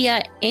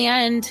Sophia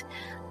and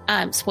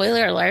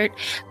spoiler alert,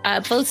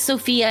 both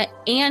Sophia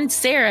and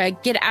Sarah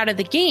get out of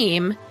the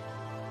game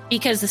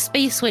because the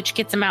Space Witch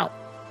gets them out.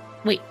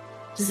 Wait,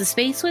 does the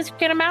Space Witch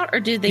get them out, or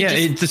do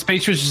they the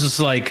Space Witch is just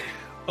like,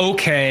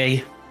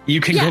 okay,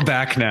 you can go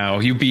back now,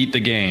 you beat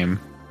the game.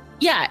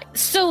 Yeah,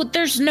 so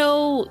there's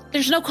no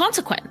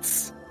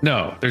consequence.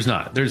 No, there's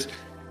not. There's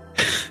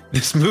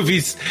this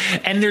movie's,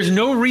 and there's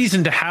no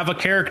reason to have the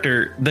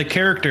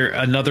character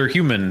another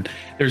human.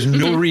 There's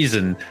no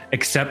reason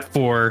except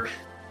for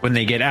when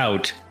they get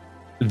out,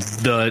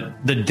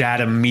 the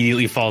dad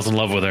immediately falls in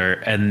love with her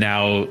and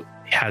now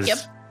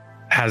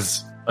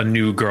has a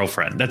new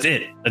girlfriend. That's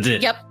it.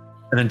 Yep.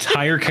 An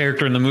entire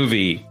character in the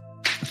movie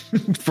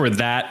for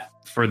that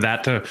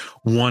to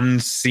one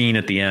scene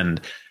at the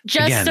end.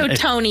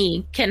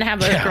 Tony can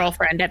have a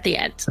girlfriend at the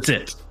end. That's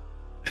it.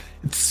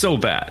 It's so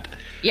bad.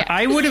 Yeah.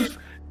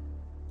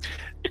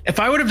 If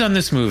I would have done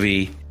this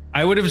movie,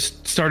 I would have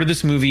started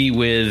this movie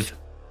with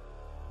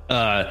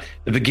the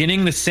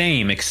beginning the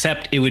same,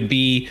 except it would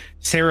be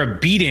Sarah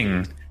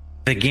beating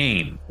the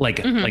game like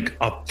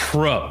a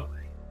pro.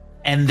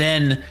 And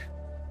then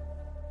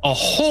a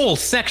whole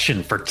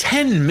section for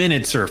 10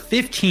 minutes or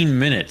 15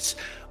 minutes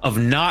of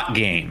not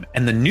game,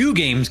 and the new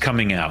game's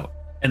coming out,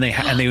 and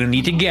they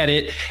need to get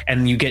it,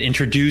 and you get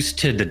introduced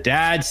to the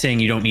dad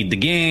saying you don't need the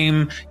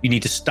game, you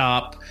need to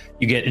stop.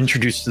 You get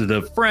introduced to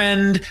the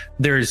friend.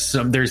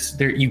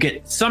 You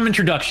get some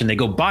introduction. They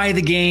go buy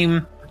the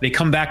game, They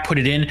come back, put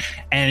it in,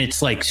 and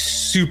it's like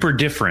super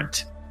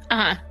different.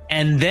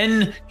 And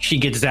then she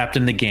gets zapped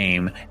in the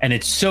game, and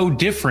it's so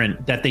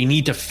different that they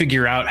need to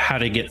figure out how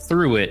to get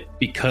through it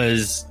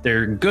because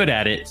they're good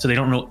at it, so they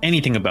don't know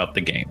anything about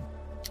the game.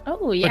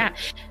 Oh, yeah.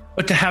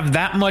 But to have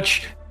that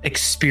much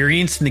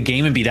experience in the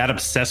game and be that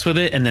obsessed with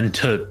it, and then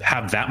to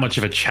have that much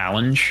of a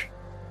challenge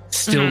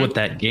still with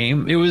that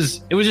game, it was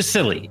just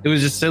silly. It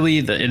was just silly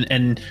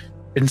and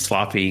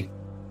sloppy.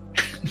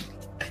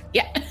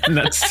 Yeah. And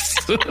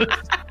that's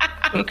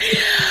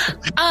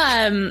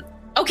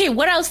okay,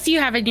 what else do you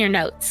have in your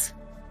notes?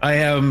 I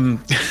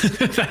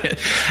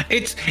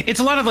it's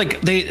a lot of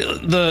like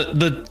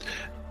the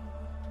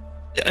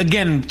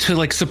again, to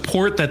like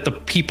support that the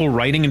people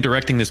writing and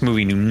directing this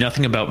movie knew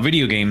nothing about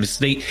video games.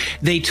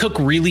 They took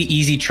really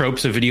easy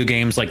tropes of video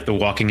games, like the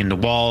walking into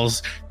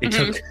walls. They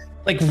took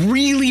like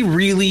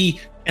really,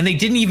 and they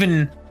didn't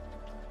even,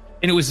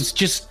 and it was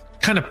just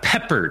kind of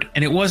peppered,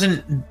 and it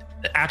wasn't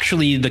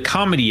actually the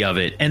comedy of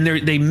it. And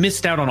they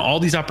missed out on all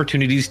these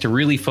opportunities to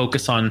really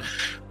focus on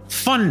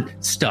fun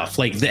stuff,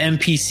 like the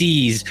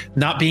NPCs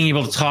not being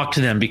able to talk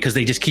to them because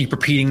they just keep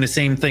repeating the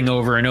same thing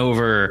over and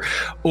over,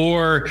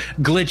 or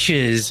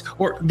glitches,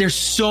 or there's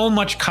so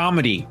much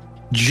comedy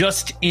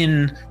just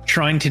in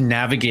trying to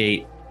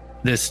navigate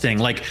this thing,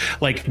 like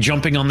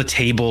jumping on the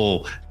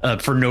table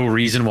for no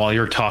reason while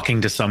you're talking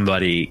to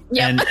somebody.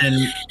 Yep.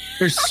 And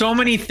there's so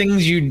many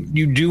things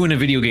you do in a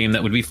video game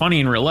that would be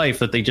funny in real life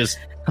that they just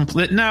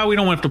no, we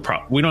don't have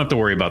to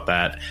worry about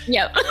that.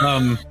 Yep.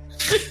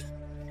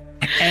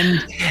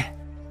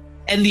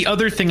 And the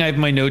other thing I have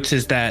in my notes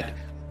is that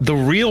the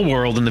real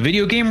world and the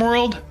video game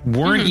world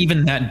weren't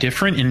even that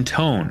different in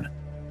tone.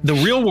 The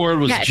real world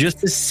was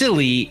just as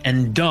silly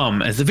and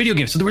dumb as the video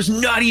game. So there was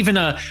not even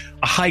a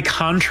high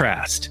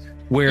contrast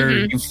where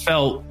you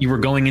felt you were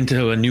going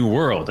into a new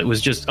world. It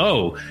was just,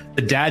 oh,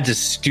 the dad's as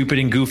stupid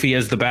and goofy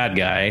as the bad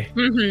guy.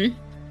 And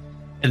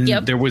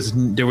there was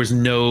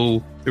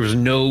no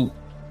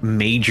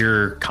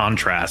major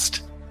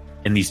contrast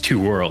in these two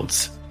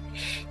worlds.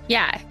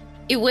 Yeah,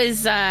 it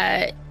was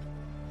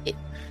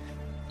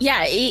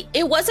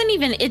it wasn't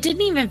even, it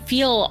didn't even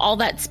feel all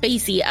that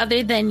spacey,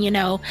 other than,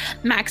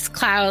 Max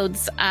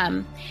Cloud's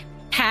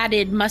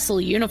padded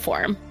muscle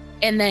uniform,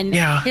 and then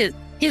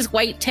his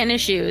white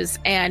tennis shoes,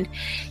 and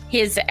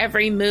his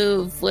every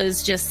move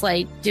was just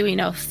like doing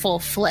a full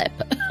flip.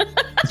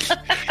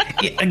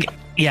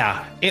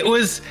 Yeah, it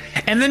was.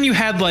 And then you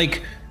had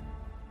like,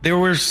 there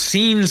were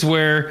scenes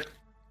where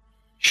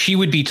she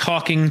would be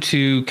talking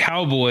to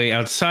Cowboy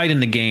outside in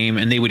the game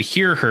and they would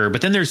hear her.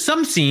 But then there's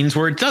some scenes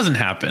where it doesn't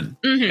happen.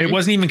 It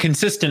wasn't even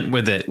consistent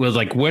with it. It was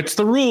like, what's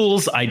the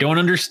rules? I don't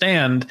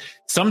understand.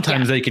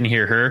 Sometimes they can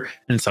hear her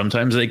and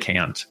sometimes they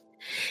can't.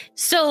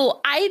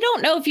 So I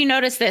don't know if you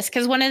noticed this,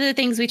 because one of the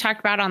things we talked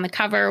about on the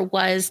cover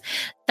was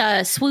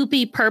the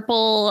swoopy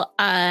purple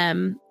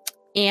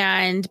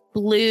and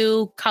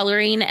blue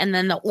coloring, and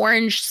then the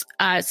orange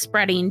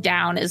spreading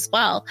down as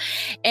well.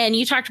 And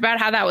you talked about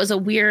how that was a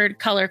weird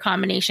color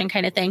combination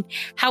kind of thing.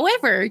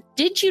 However,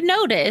 did you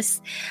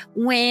notice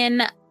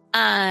when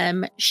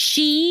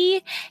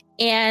she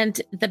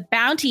and the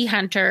bounty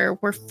hunter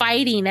were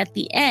fighting at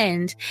the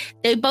end,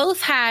 they both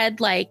had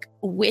like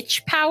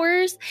witch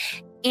powers,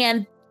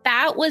 and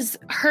that was,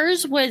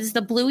 hers was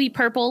the bluey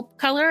purple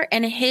color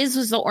and his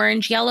was the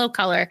orange yellow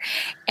color.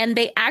 And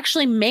they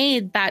actually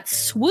made that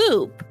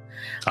swoop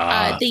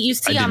that you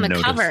see on the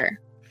cover.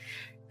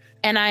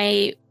 And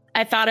I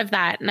thought of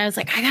that, and I was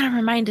like, I got to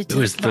remind it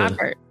to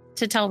Robert,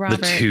 to tell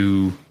Robert.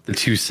 The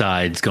two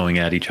sides going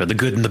at each other, the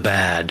good and the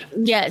bad.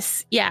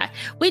 Yes. Yeah.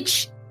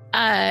 Which,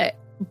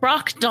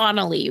 Brock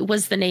Donnelly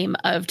was the name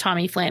of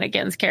Tommy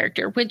Flanagan's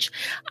character, which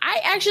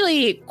I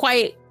actually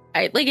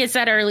like I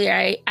said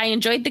earlier, I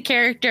enjoyed the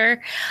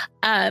character.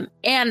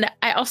 And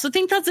I also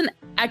think that's an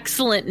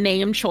excellent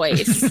name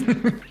choice.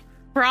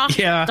 Brock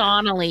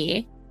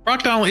Donnelly.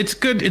 Brock Donnelly. It's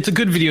good. It's a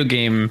good video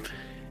game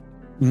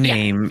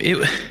name.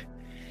 Yeah.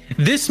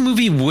 This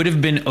movie would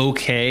have been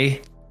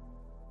okay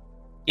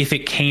if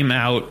it came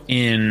out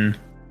in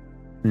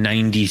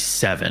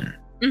 97.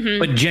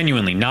 But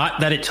genuinely, not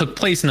that it took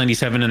place in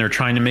 97 and they're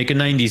trying to make a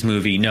 90s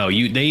movie. No,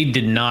 they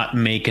did not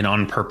make an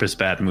on purpose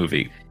bad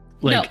movie.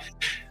 Like, no.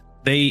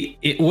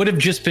 It would have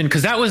just been,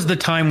 because that was the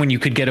time when you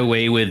could get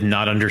away with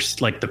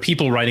like the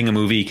people writing a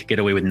movie could get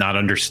away with not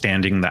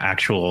understanding the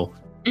actual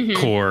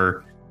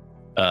core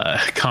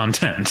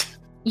content.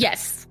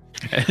 Yes.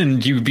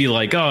 And you'd be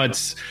like, oh,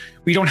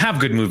 we don't have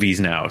good movies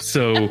now.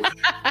 So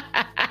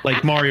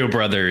like Mario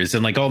Brothers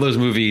and like all those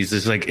movies,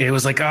 it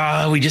was like,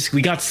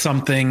 we got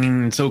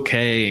something. It's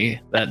okay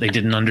that they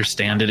didn't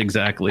understand it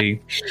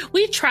exactly.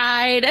 We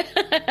tried.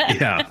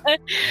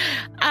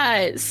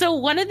 Yeah. So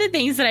one of the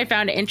things that I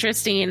found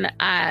interesting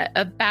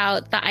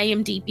about the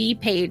IMDb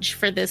page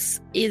for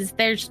this is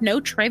there's no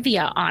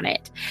trivia on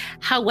it.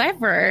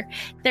 However,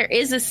 there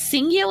is a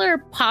singular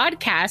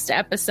podcast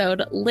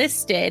episode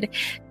listed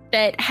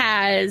that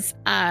has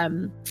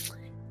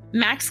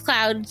Max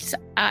Cloud's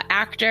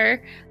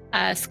actor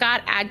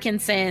Scott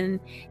Adkins and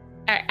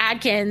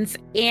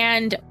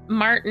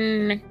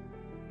Martin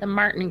the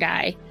Martin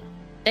guy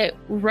that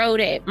wrote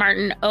it,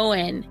 Martin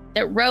Owen,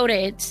 that wrote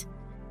it.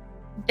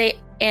 The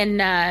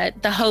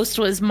host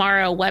was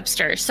Mara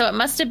Webster. So it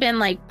must have been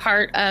like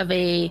part of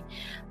a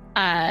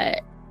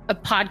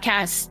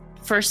podcast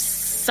for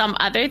some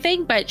other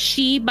thing, but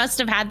she must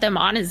have had them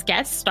on as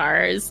guest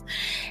stars.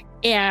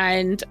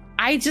 And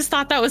I just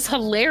thought that was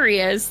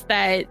hilarious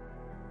that,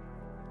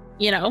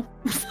 you know,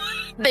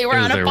 they were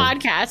on a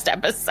podcast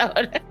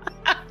episode.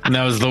 And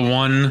that was the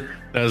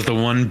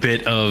one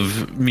bit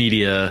of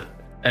media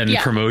and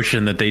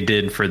promotion that they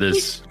did for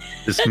this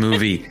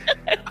movie.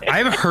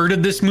 I've heard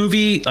of this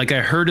movie. Like, I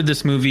heard of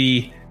this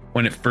movie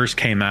when it first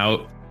came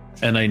out,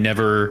 and I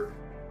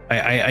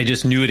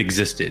just knew it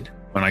existed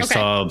when I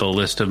saw the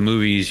list of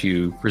movies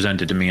you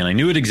presented to me, and I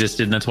knew it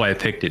existed, and that's why I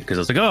picked it, because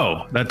I was like,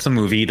 oh, that's a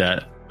movie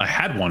that I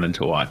had wanted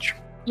to watch.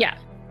 Yeah.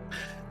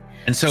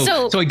 And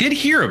so I did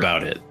hear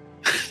about it.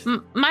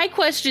 My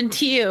question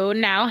to you,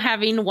 now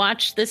having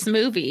watched this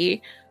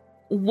movie,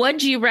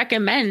 would you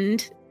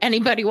recommend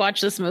anybody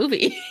watch this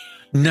movie?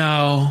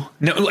 No,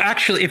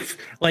 actually, if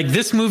like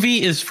this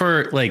movie is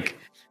for like,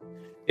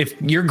 if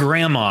your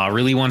grandma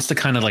really wants to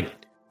kind of like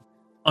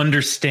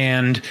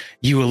understand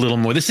you a little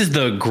more, this is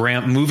the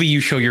movie you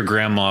show your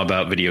grandma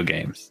about video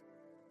games.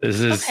 This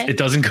is, it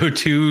doesn't go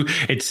too,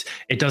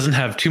 it doesn't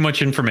have too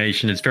much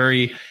information. It's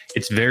very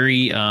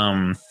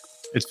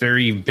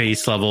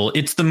base level.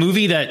 It's the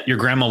movie that your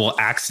grandma will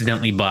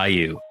accidentally buy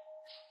you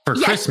for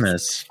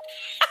Christmas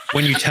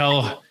when you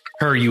tell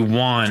her you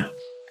want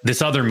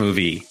this other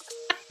movie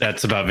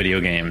that's about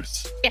video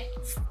games.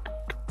 Yes.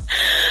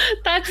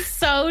 That's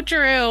so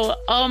true.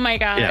 Oh my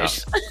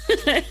gosh.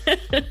 Yeah.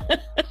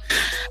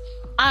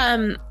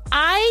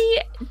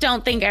 I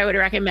don't think I would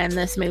recommend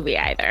this movie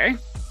either.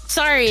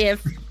 Sorry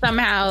if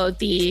somehow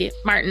the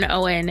Martin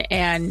Owen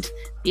and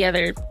the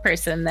other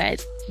person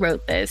that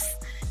wrote this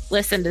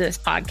listened to this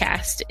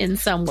podcast in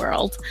some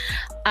world.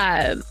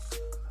 I'm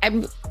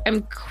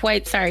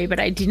quite sorry, but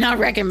I do not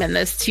recommend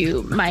this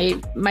to my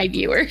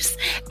viewers,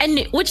 and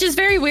which is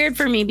very weird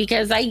for me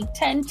because I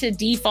tend to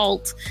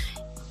default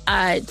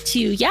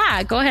to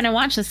go ahead and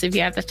watch this if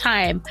you have the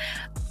time,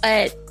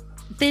 but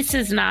this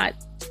is not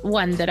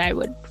one that I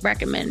would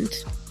recommend.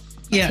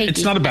 Yeah,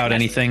 it's not about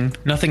anything.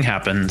 Nothing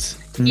happens.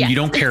 Yeah. You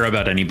don't care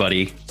about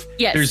anybody.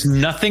 Yes. There's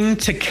nothing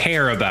to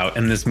care about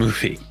in this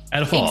movie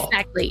at all.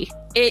 Exactly.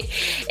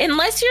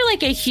 Unless you're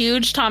like a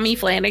huge Tommy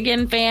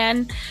Flanagan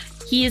fan,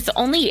 he's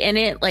only in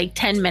it like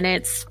 10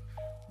 minutes.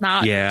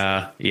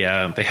 Yeah.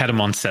 They had him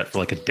on set for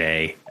like a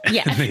day.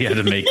 Yeah. They had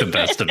to make the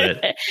best of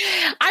it.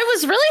 I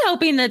was really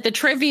hoping that the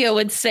trivia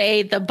would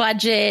say the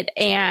budget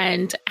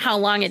and how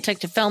long it took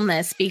to film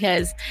this,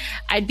 because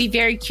I'd be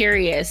very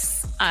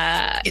curious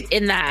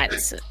in that,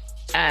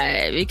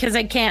 because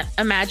I can't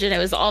imagine it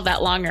was all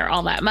that long or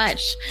all that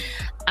much.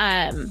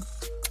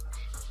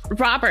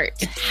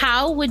 Robert,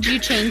 how would you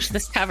change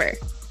this cover?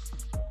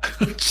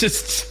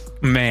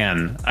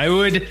 I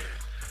would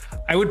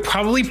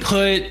probably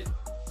put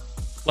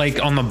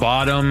like on the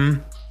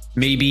bottom,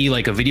 maybe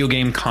like a video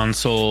game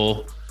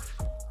console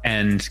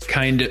and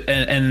kind of,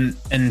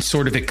 and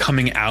sort of it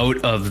coming out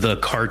of the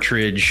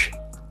cartridge.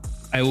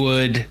 I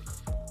don't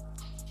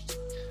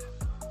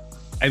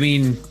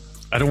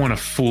want to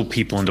fool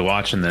people into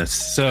watching this.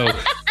 So,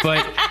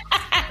 but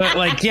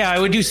like, yeah, I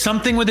would do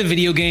something with a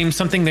video game,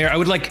 something there. I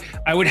would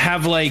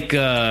have like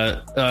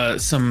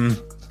some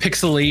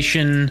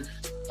pixelation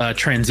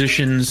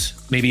transitions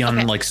maybe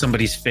on like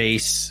somebody's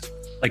face.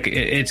 Like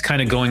it's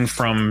kind of going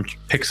from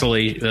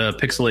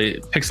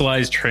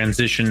pixelized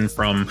transition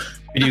from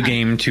video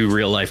game to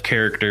real life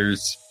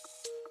characters.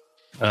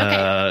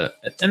 And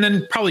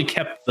then probably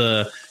kept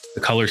the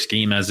color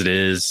scheme as it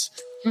is.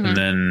 Mm-hmm. And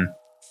then,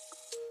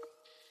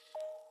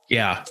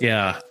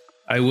 yeah,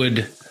 I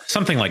would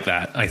something like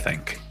that, I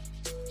think.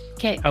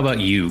 Okay. How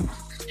about you?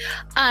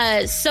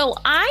 So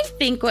I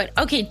think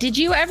did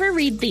you ever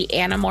read the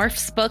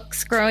Animorphs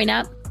books growing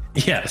up?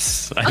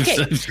 Yes.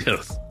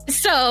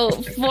 So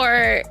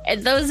for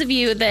those of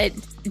you that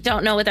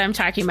don't know what I'm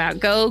talking about,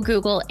 go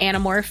Google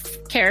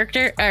Animorph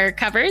character or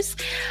covers.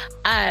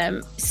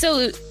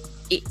 So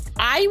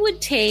I would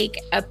take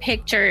a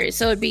picture.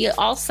 So it'd be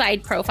all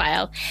side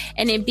profile,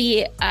 and it'd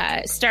be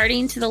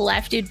starting to the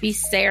left, it'd be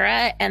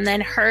Sarah, and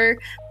then her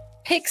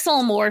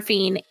pixel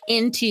morphing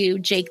into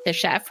Jake the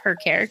Chef, her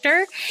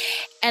character,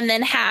 and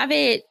then have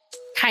it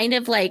kind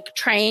of like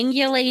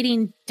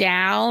triangulating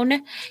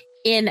down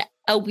in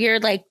a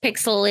weird like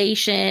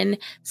pixelation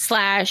 /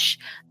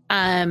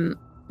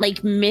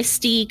 like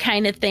misty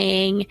kind of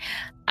thing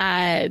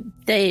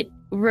that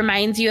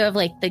reminds you of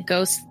like the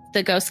ghost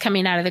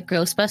coming out of the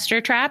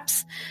Ghostbuster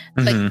traps,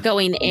 but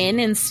going in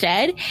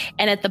instead.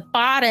 And at the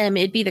bottom,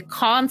 it'd be the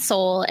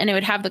console, and it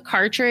would have the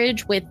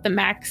cartridge with the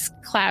Max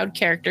Cloud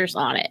characters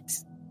on it.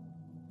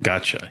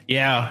 Gotcha.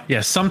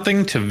 Yeah.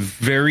 Something to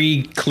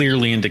very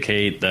clearly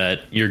indicate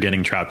that you're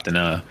getting trapped in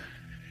a.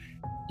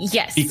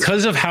 Yes.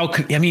 Because of how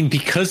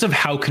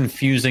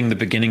confusing the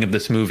beginning of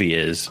this movie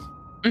is.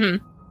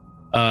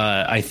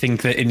 I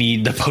think that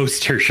the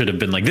poster should have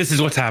been like, this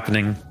is what's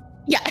happening.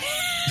 Yeah.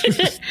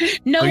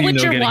 know what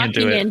you're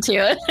walking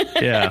into.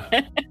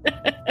 Yeah.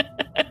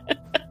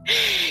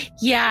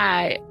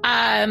 Yeah.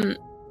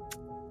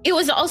 It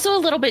was also a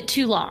little bit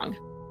too long,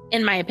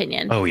 in my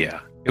opinion. Oh yeah.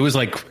 It was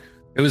about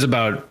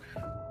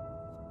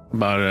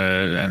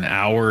an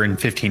hour and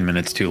 15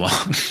 minutes too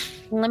long.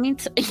 Let me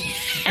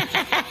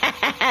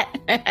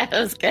that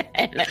was good.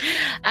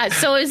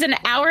 So it was an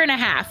hour and a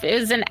half. It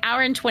was an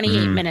hour and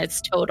 28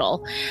 minutes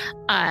total.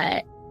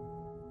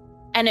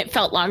 And it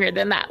felt longer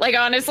than that. Like,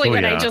 honestly,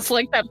 when I just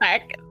looked up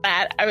back at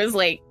that, I was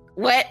like,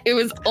 what? It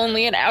was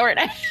only an hour and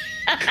a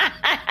half.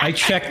 I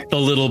checked the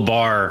little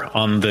bar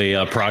on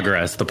the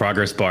progress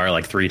bar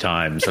like 3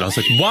 times. And I was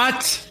like,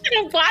 what?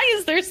 Why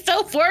is there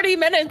still 40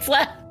 minutes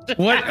left?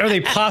 What are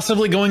they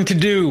possibly going to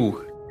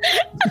do?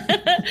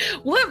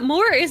 What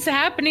more is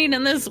happening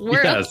in this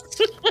world? Yes.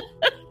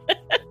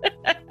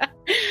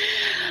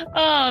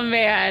 Oh,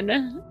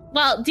 man.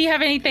 Well, do you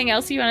have anything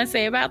else you want to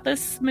say about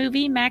this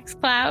movie, Max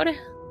Cloud?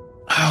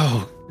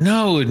 Oh,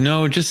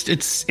 no. Just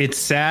it's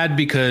sad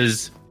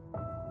because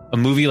a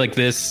movie like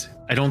this,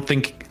 I don't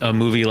think a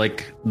movie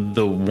like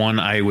the one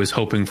I was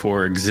hoping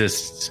for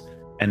exists.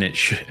 And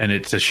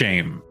it's a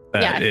shame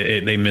that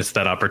they missed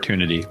that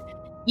opportunity.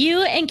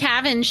 You and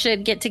Kevin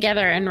should get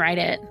together and write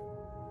it.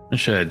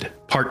 Should.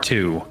 Part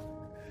 2.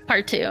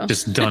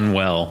 Just done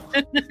well.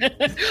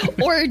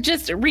 Or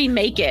just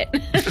remake it.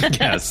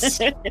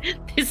 Yes.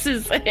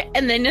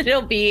 And then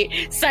it'll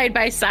be side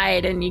by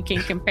side and you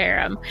can compare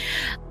them.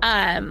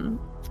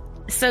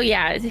 So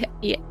yeah.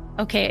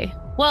 Okay.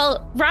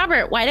 Well,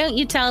 Robert, why don't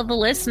you tell the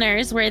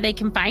listeners where they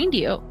can find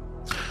you?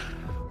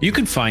 You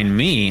can find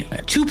me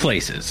at 2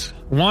 places.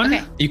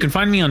 One, you can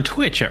find me on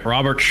Twitch at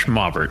Robert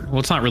Schmaubert. Well,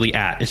 it's not really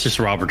it's just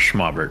Robert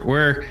Schmaubert,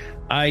 where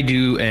I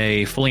do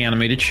a fully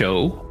animated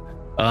show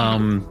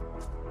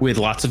with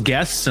lots of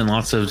guests and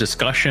lots of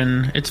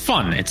discussion. It's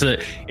fun. It's a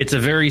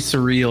very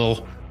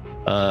surreal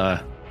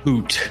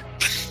hoot.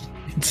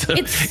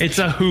 It's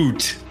a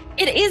hoot.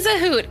 It is a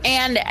hoot,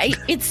 and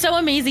it's so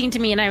amazing to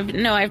me. And I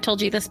know I've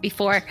told you this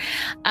before.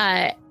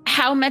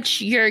 How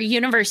much your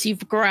universe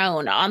you've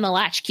grown on the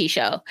Latchkey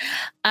Show,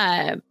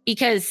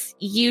 because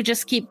you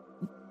just keep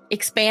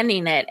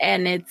expanding it,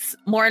 and it's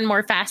more and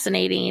more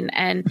fascinating.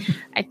 And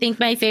I think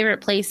my favorite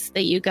place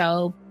that you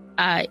go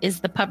is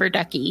the Pubber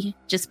Ducky,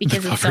 just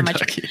because it's so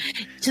much,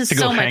 just to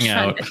go so much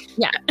hang fun. out.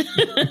 Yeah,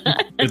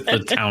 with the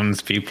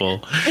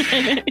townspeople.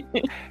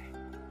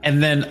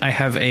 And then I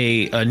have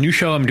a new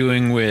show I'm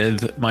doing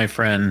with my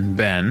friend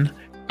Ben,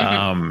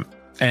 and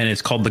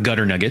it's called The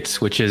Gutter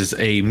Nuggets, which is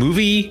a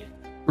movie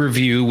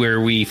review where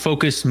we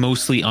focus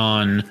mostly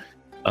on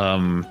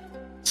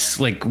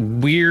like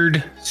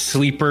weird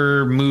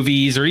sleeper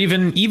movies, or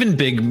even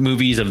big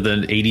movies of the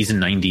 80s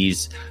and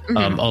 90s,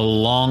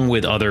 along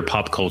with other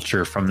pop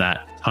culture from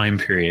that time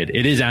period.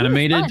 It is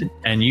animated,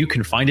 and you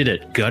can find it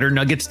at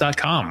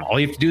gutternuggets.com. All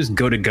you have to do is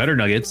go to Gutter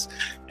Nuggets,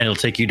 and it'll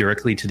take you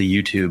directly to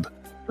the YouTube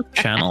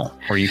channel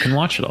where you can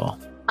watch it all.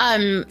 Are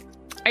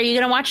you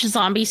gonna watch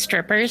Zombie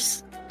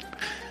Strippers?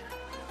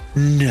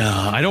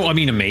 No, I don't. I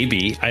mean,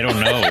 maybe. I don't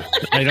know.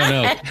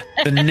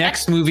 The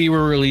next movie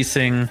we're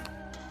releasing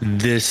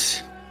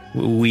this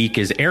week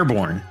is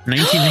Airborne,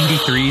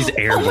 1993's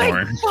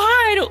Airborne. Oh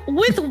my God,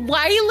 with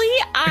Wiley,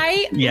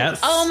 yes.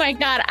 Oh my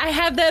God, I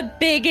have the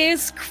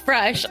biggest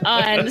crush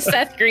on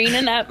Seth Green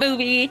in that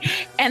movie,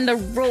 and the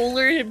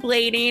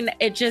rollerblading.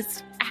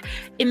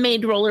 It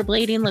made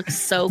rollerblading look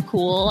so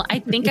cool. I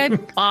think I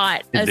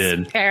bought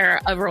a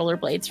pair of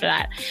rollerblades for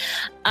that,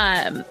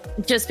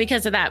 just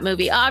because of that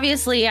movie.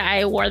 Obviously,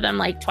 I wore them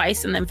like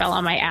twice and then fell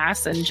on my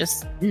ass and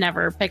just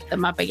never picked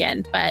them up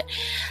again. But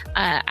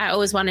I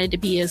always wanted to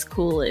be as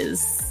cool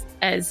as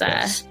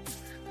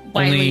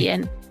Wiley.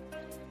 And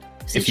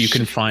if you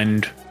can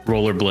find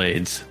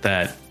rollerblades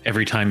that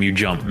every time you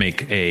jump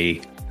make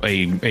a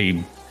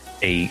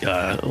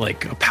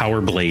like a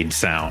power blade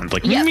sound,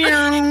 like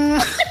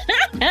meow.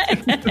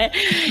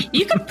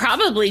 You could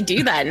probably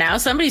do that now.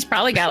 Somebody's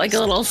probably got like a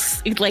little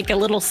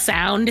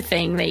sound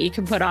thing that you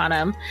can put on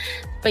them.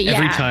 But yeah,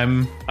 every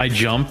time I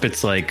jump,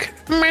 it's like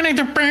like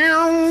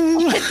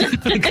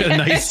a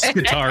nice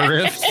guitar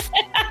riff.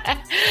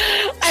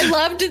 I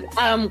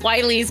loved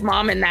Wiley's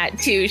mom in that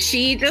too.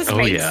 She just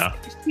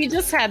she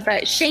just had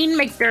that Shane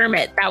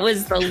McDermott. That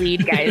was the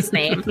lead guy's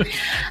name.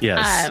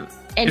 Yes,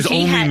 and his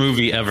only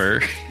movie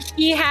ever.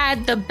 He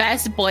had the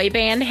best boy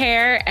band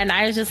hair, and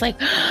I was just like,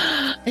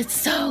 oh, it's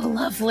so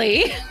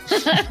lovely.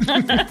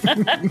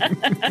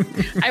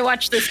 I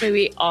watch this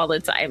movie all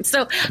the time.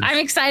 So I'm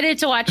excited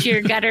to watch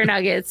your Gutter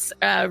Nuggets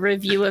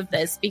review of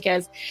this,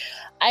 because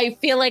I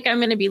feel like I'm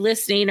going to be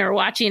listening or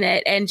watching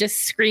it and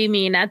just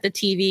screaming at the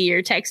TV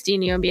or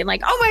texting you and being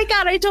like, oh my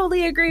God, I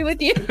totally agree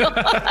with you.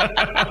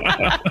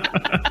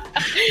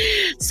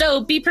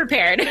 So be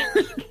prepared.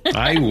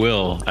 I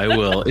will.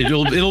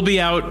 It'll be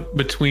out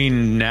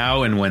between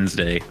now and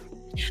Wednesday.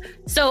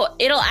 So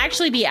it'll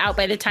actually be out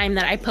by the time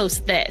that I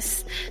post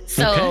this.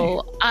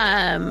 So,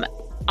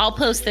 I'll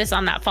post this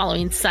on that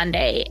following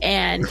Sunday.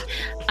 And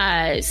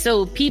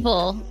so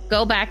people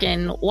go back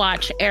and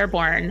watch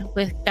Airborne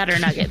with Gutter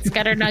Nuggets,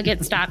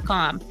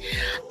 gutternuggets.com.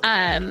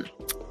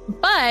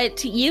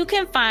 But you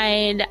can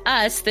find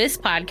us, this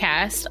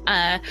podcast,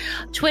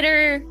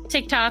 Twitter,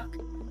 TikTok,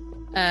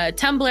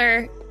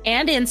 Tumblr,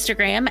 and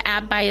Instagram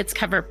at By Its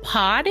Cover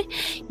Pod.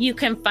 You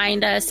can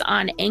find us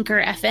on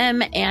Anchor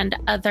FM and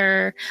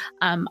other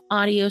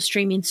audio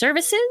streaming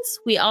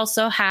services. We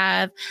also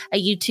have a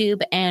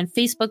YouTube and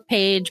Facebook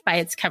page, By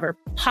Its Cover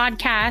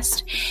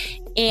Podcast.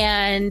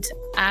 And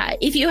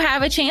if you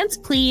have a chance,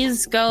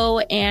 please go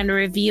and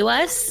review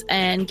us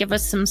and give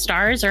us some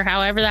stars or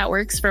however that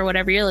works for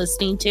whatever you're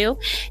listening to.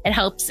 It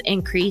helps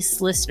increase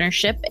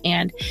listenership,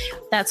 and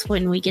that's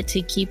when we get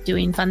to keep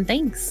doing fun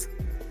things.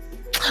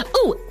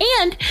 Oh,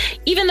 and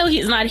even though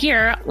he's not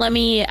here, let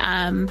me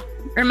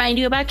remind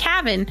you about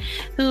Kevin,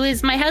 who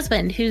is my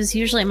husband, who's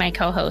usually my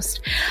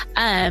co-host.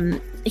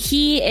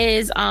 He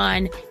is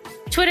on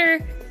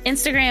Twitter,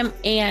 Instagram,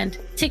 and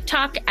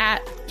TikTok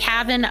at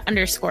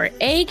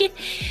Cavan_egg.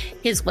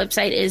 His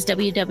website is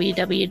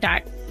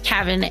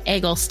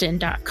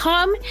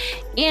www.CavanEggleston.com,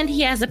 and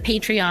he has a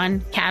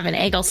Patreon, Cavan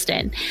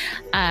Eggleston,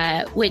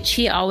 which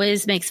he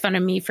always makes fun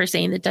of me for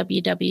saying the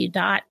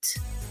www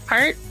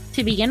part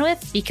to begin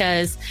with,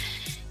 because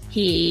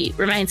he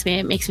reminds me,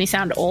 it makes me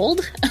sound old.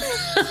 A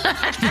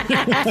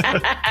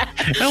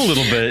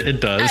little bit, it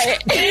does.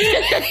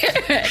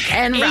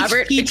 And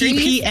Robert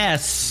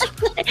HTTPS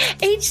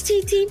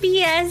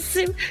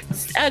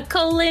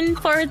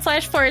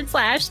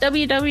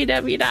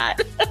 ://www.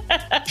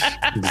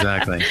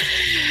 Exactly.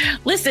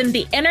 Listen,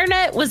 the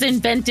internet was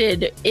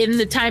invented in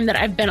the time that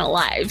I've been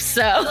alive,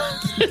 so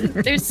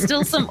there's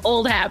still some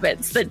old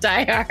habits that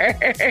die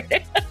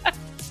hard.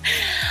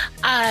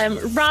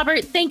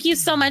 Robert, thank you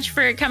so much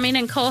for coming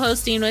and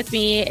co-hosting with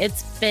me.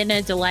 It's been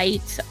a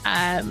delight.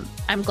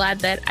 I'm glad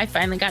that I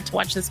finally got to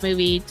watch this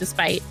movie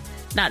despite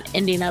not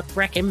ending up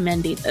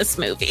recommending this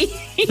movie.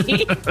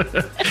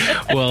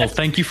 Well,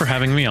 thank you for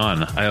having me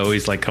on. I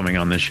always like coming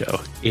on this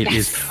show. It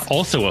is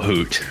also a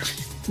hoot.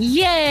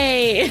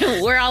 Yay!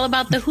 We're all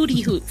about the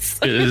hooty hoots.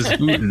 It is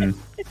hootin'.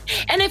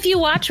 And if you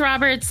watch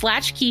Robert's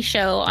Latchkey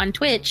show on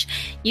Twitch,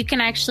 you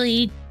can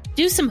actually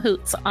do some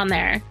hoots on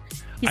there.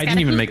 I didn't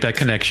even make that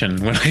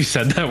connection when I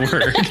said that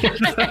word.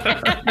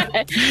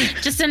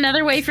 Just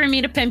another way for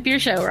me to pimp your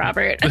show,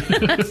 Robert.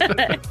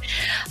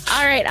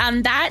 All right.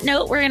 On that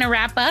note, we're going to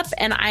wrap up,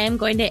 and I am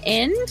going to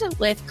end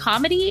with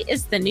Comedy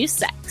is the New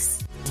Sex.